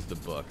can't use the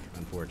book,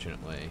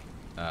 unfortunately,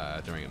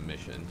 during a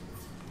mission.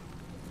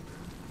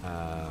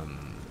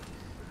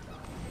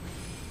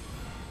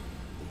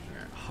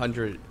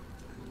 100.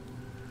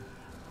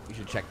 You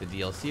should check the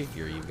DLC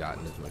gear you've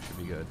gotten as much should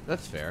be good.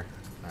 That's fair.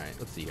 Alright,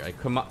 let's see here. I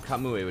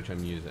Kamui, which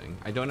I'm using.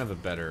 I don't have a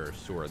better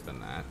sword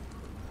than that.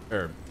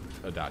 Or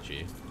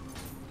Adachi.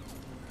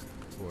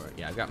 Or,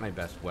 yeah, I've got my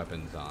best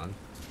weapons on.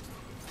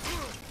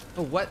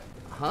 Oh, what?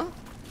 Huh?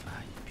 Ah,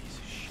 you piece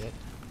of shit.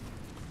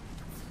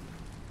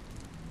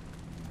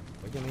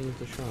 Why can't I use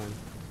the shrine?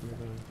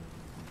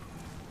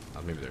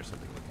 Oh, maybe there's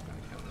something like that.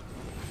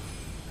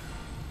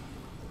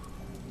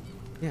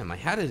 Yeah, I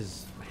had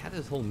his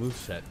whole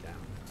moveset down.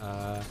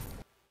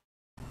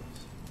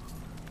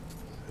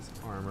 This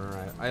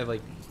armor,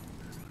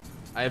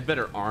 I have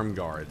better arm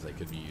guards I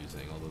could be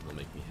using, although they'll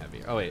make me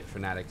heavier. Oh wait,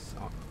 Fanatics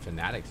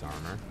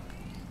armor.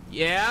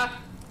 Yeah.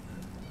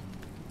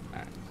 All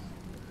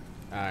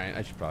right,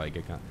 I should probably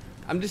get.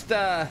 I'm just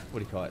what do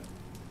you call it?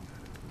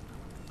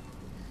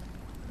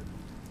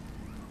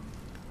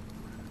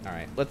 All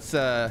right, let's.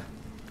 I'm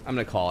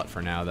gonna call it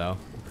for now, though.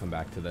 We'll come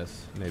back to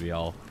this. Maybe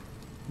I'll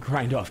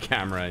grind off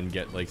camera and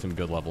get like some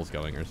good levels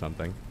going or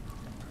something.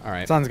 All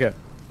right. Sounds good.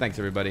 Thanks,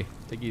 everybody.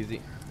 Take it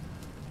easy.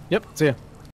 Yep. See ya.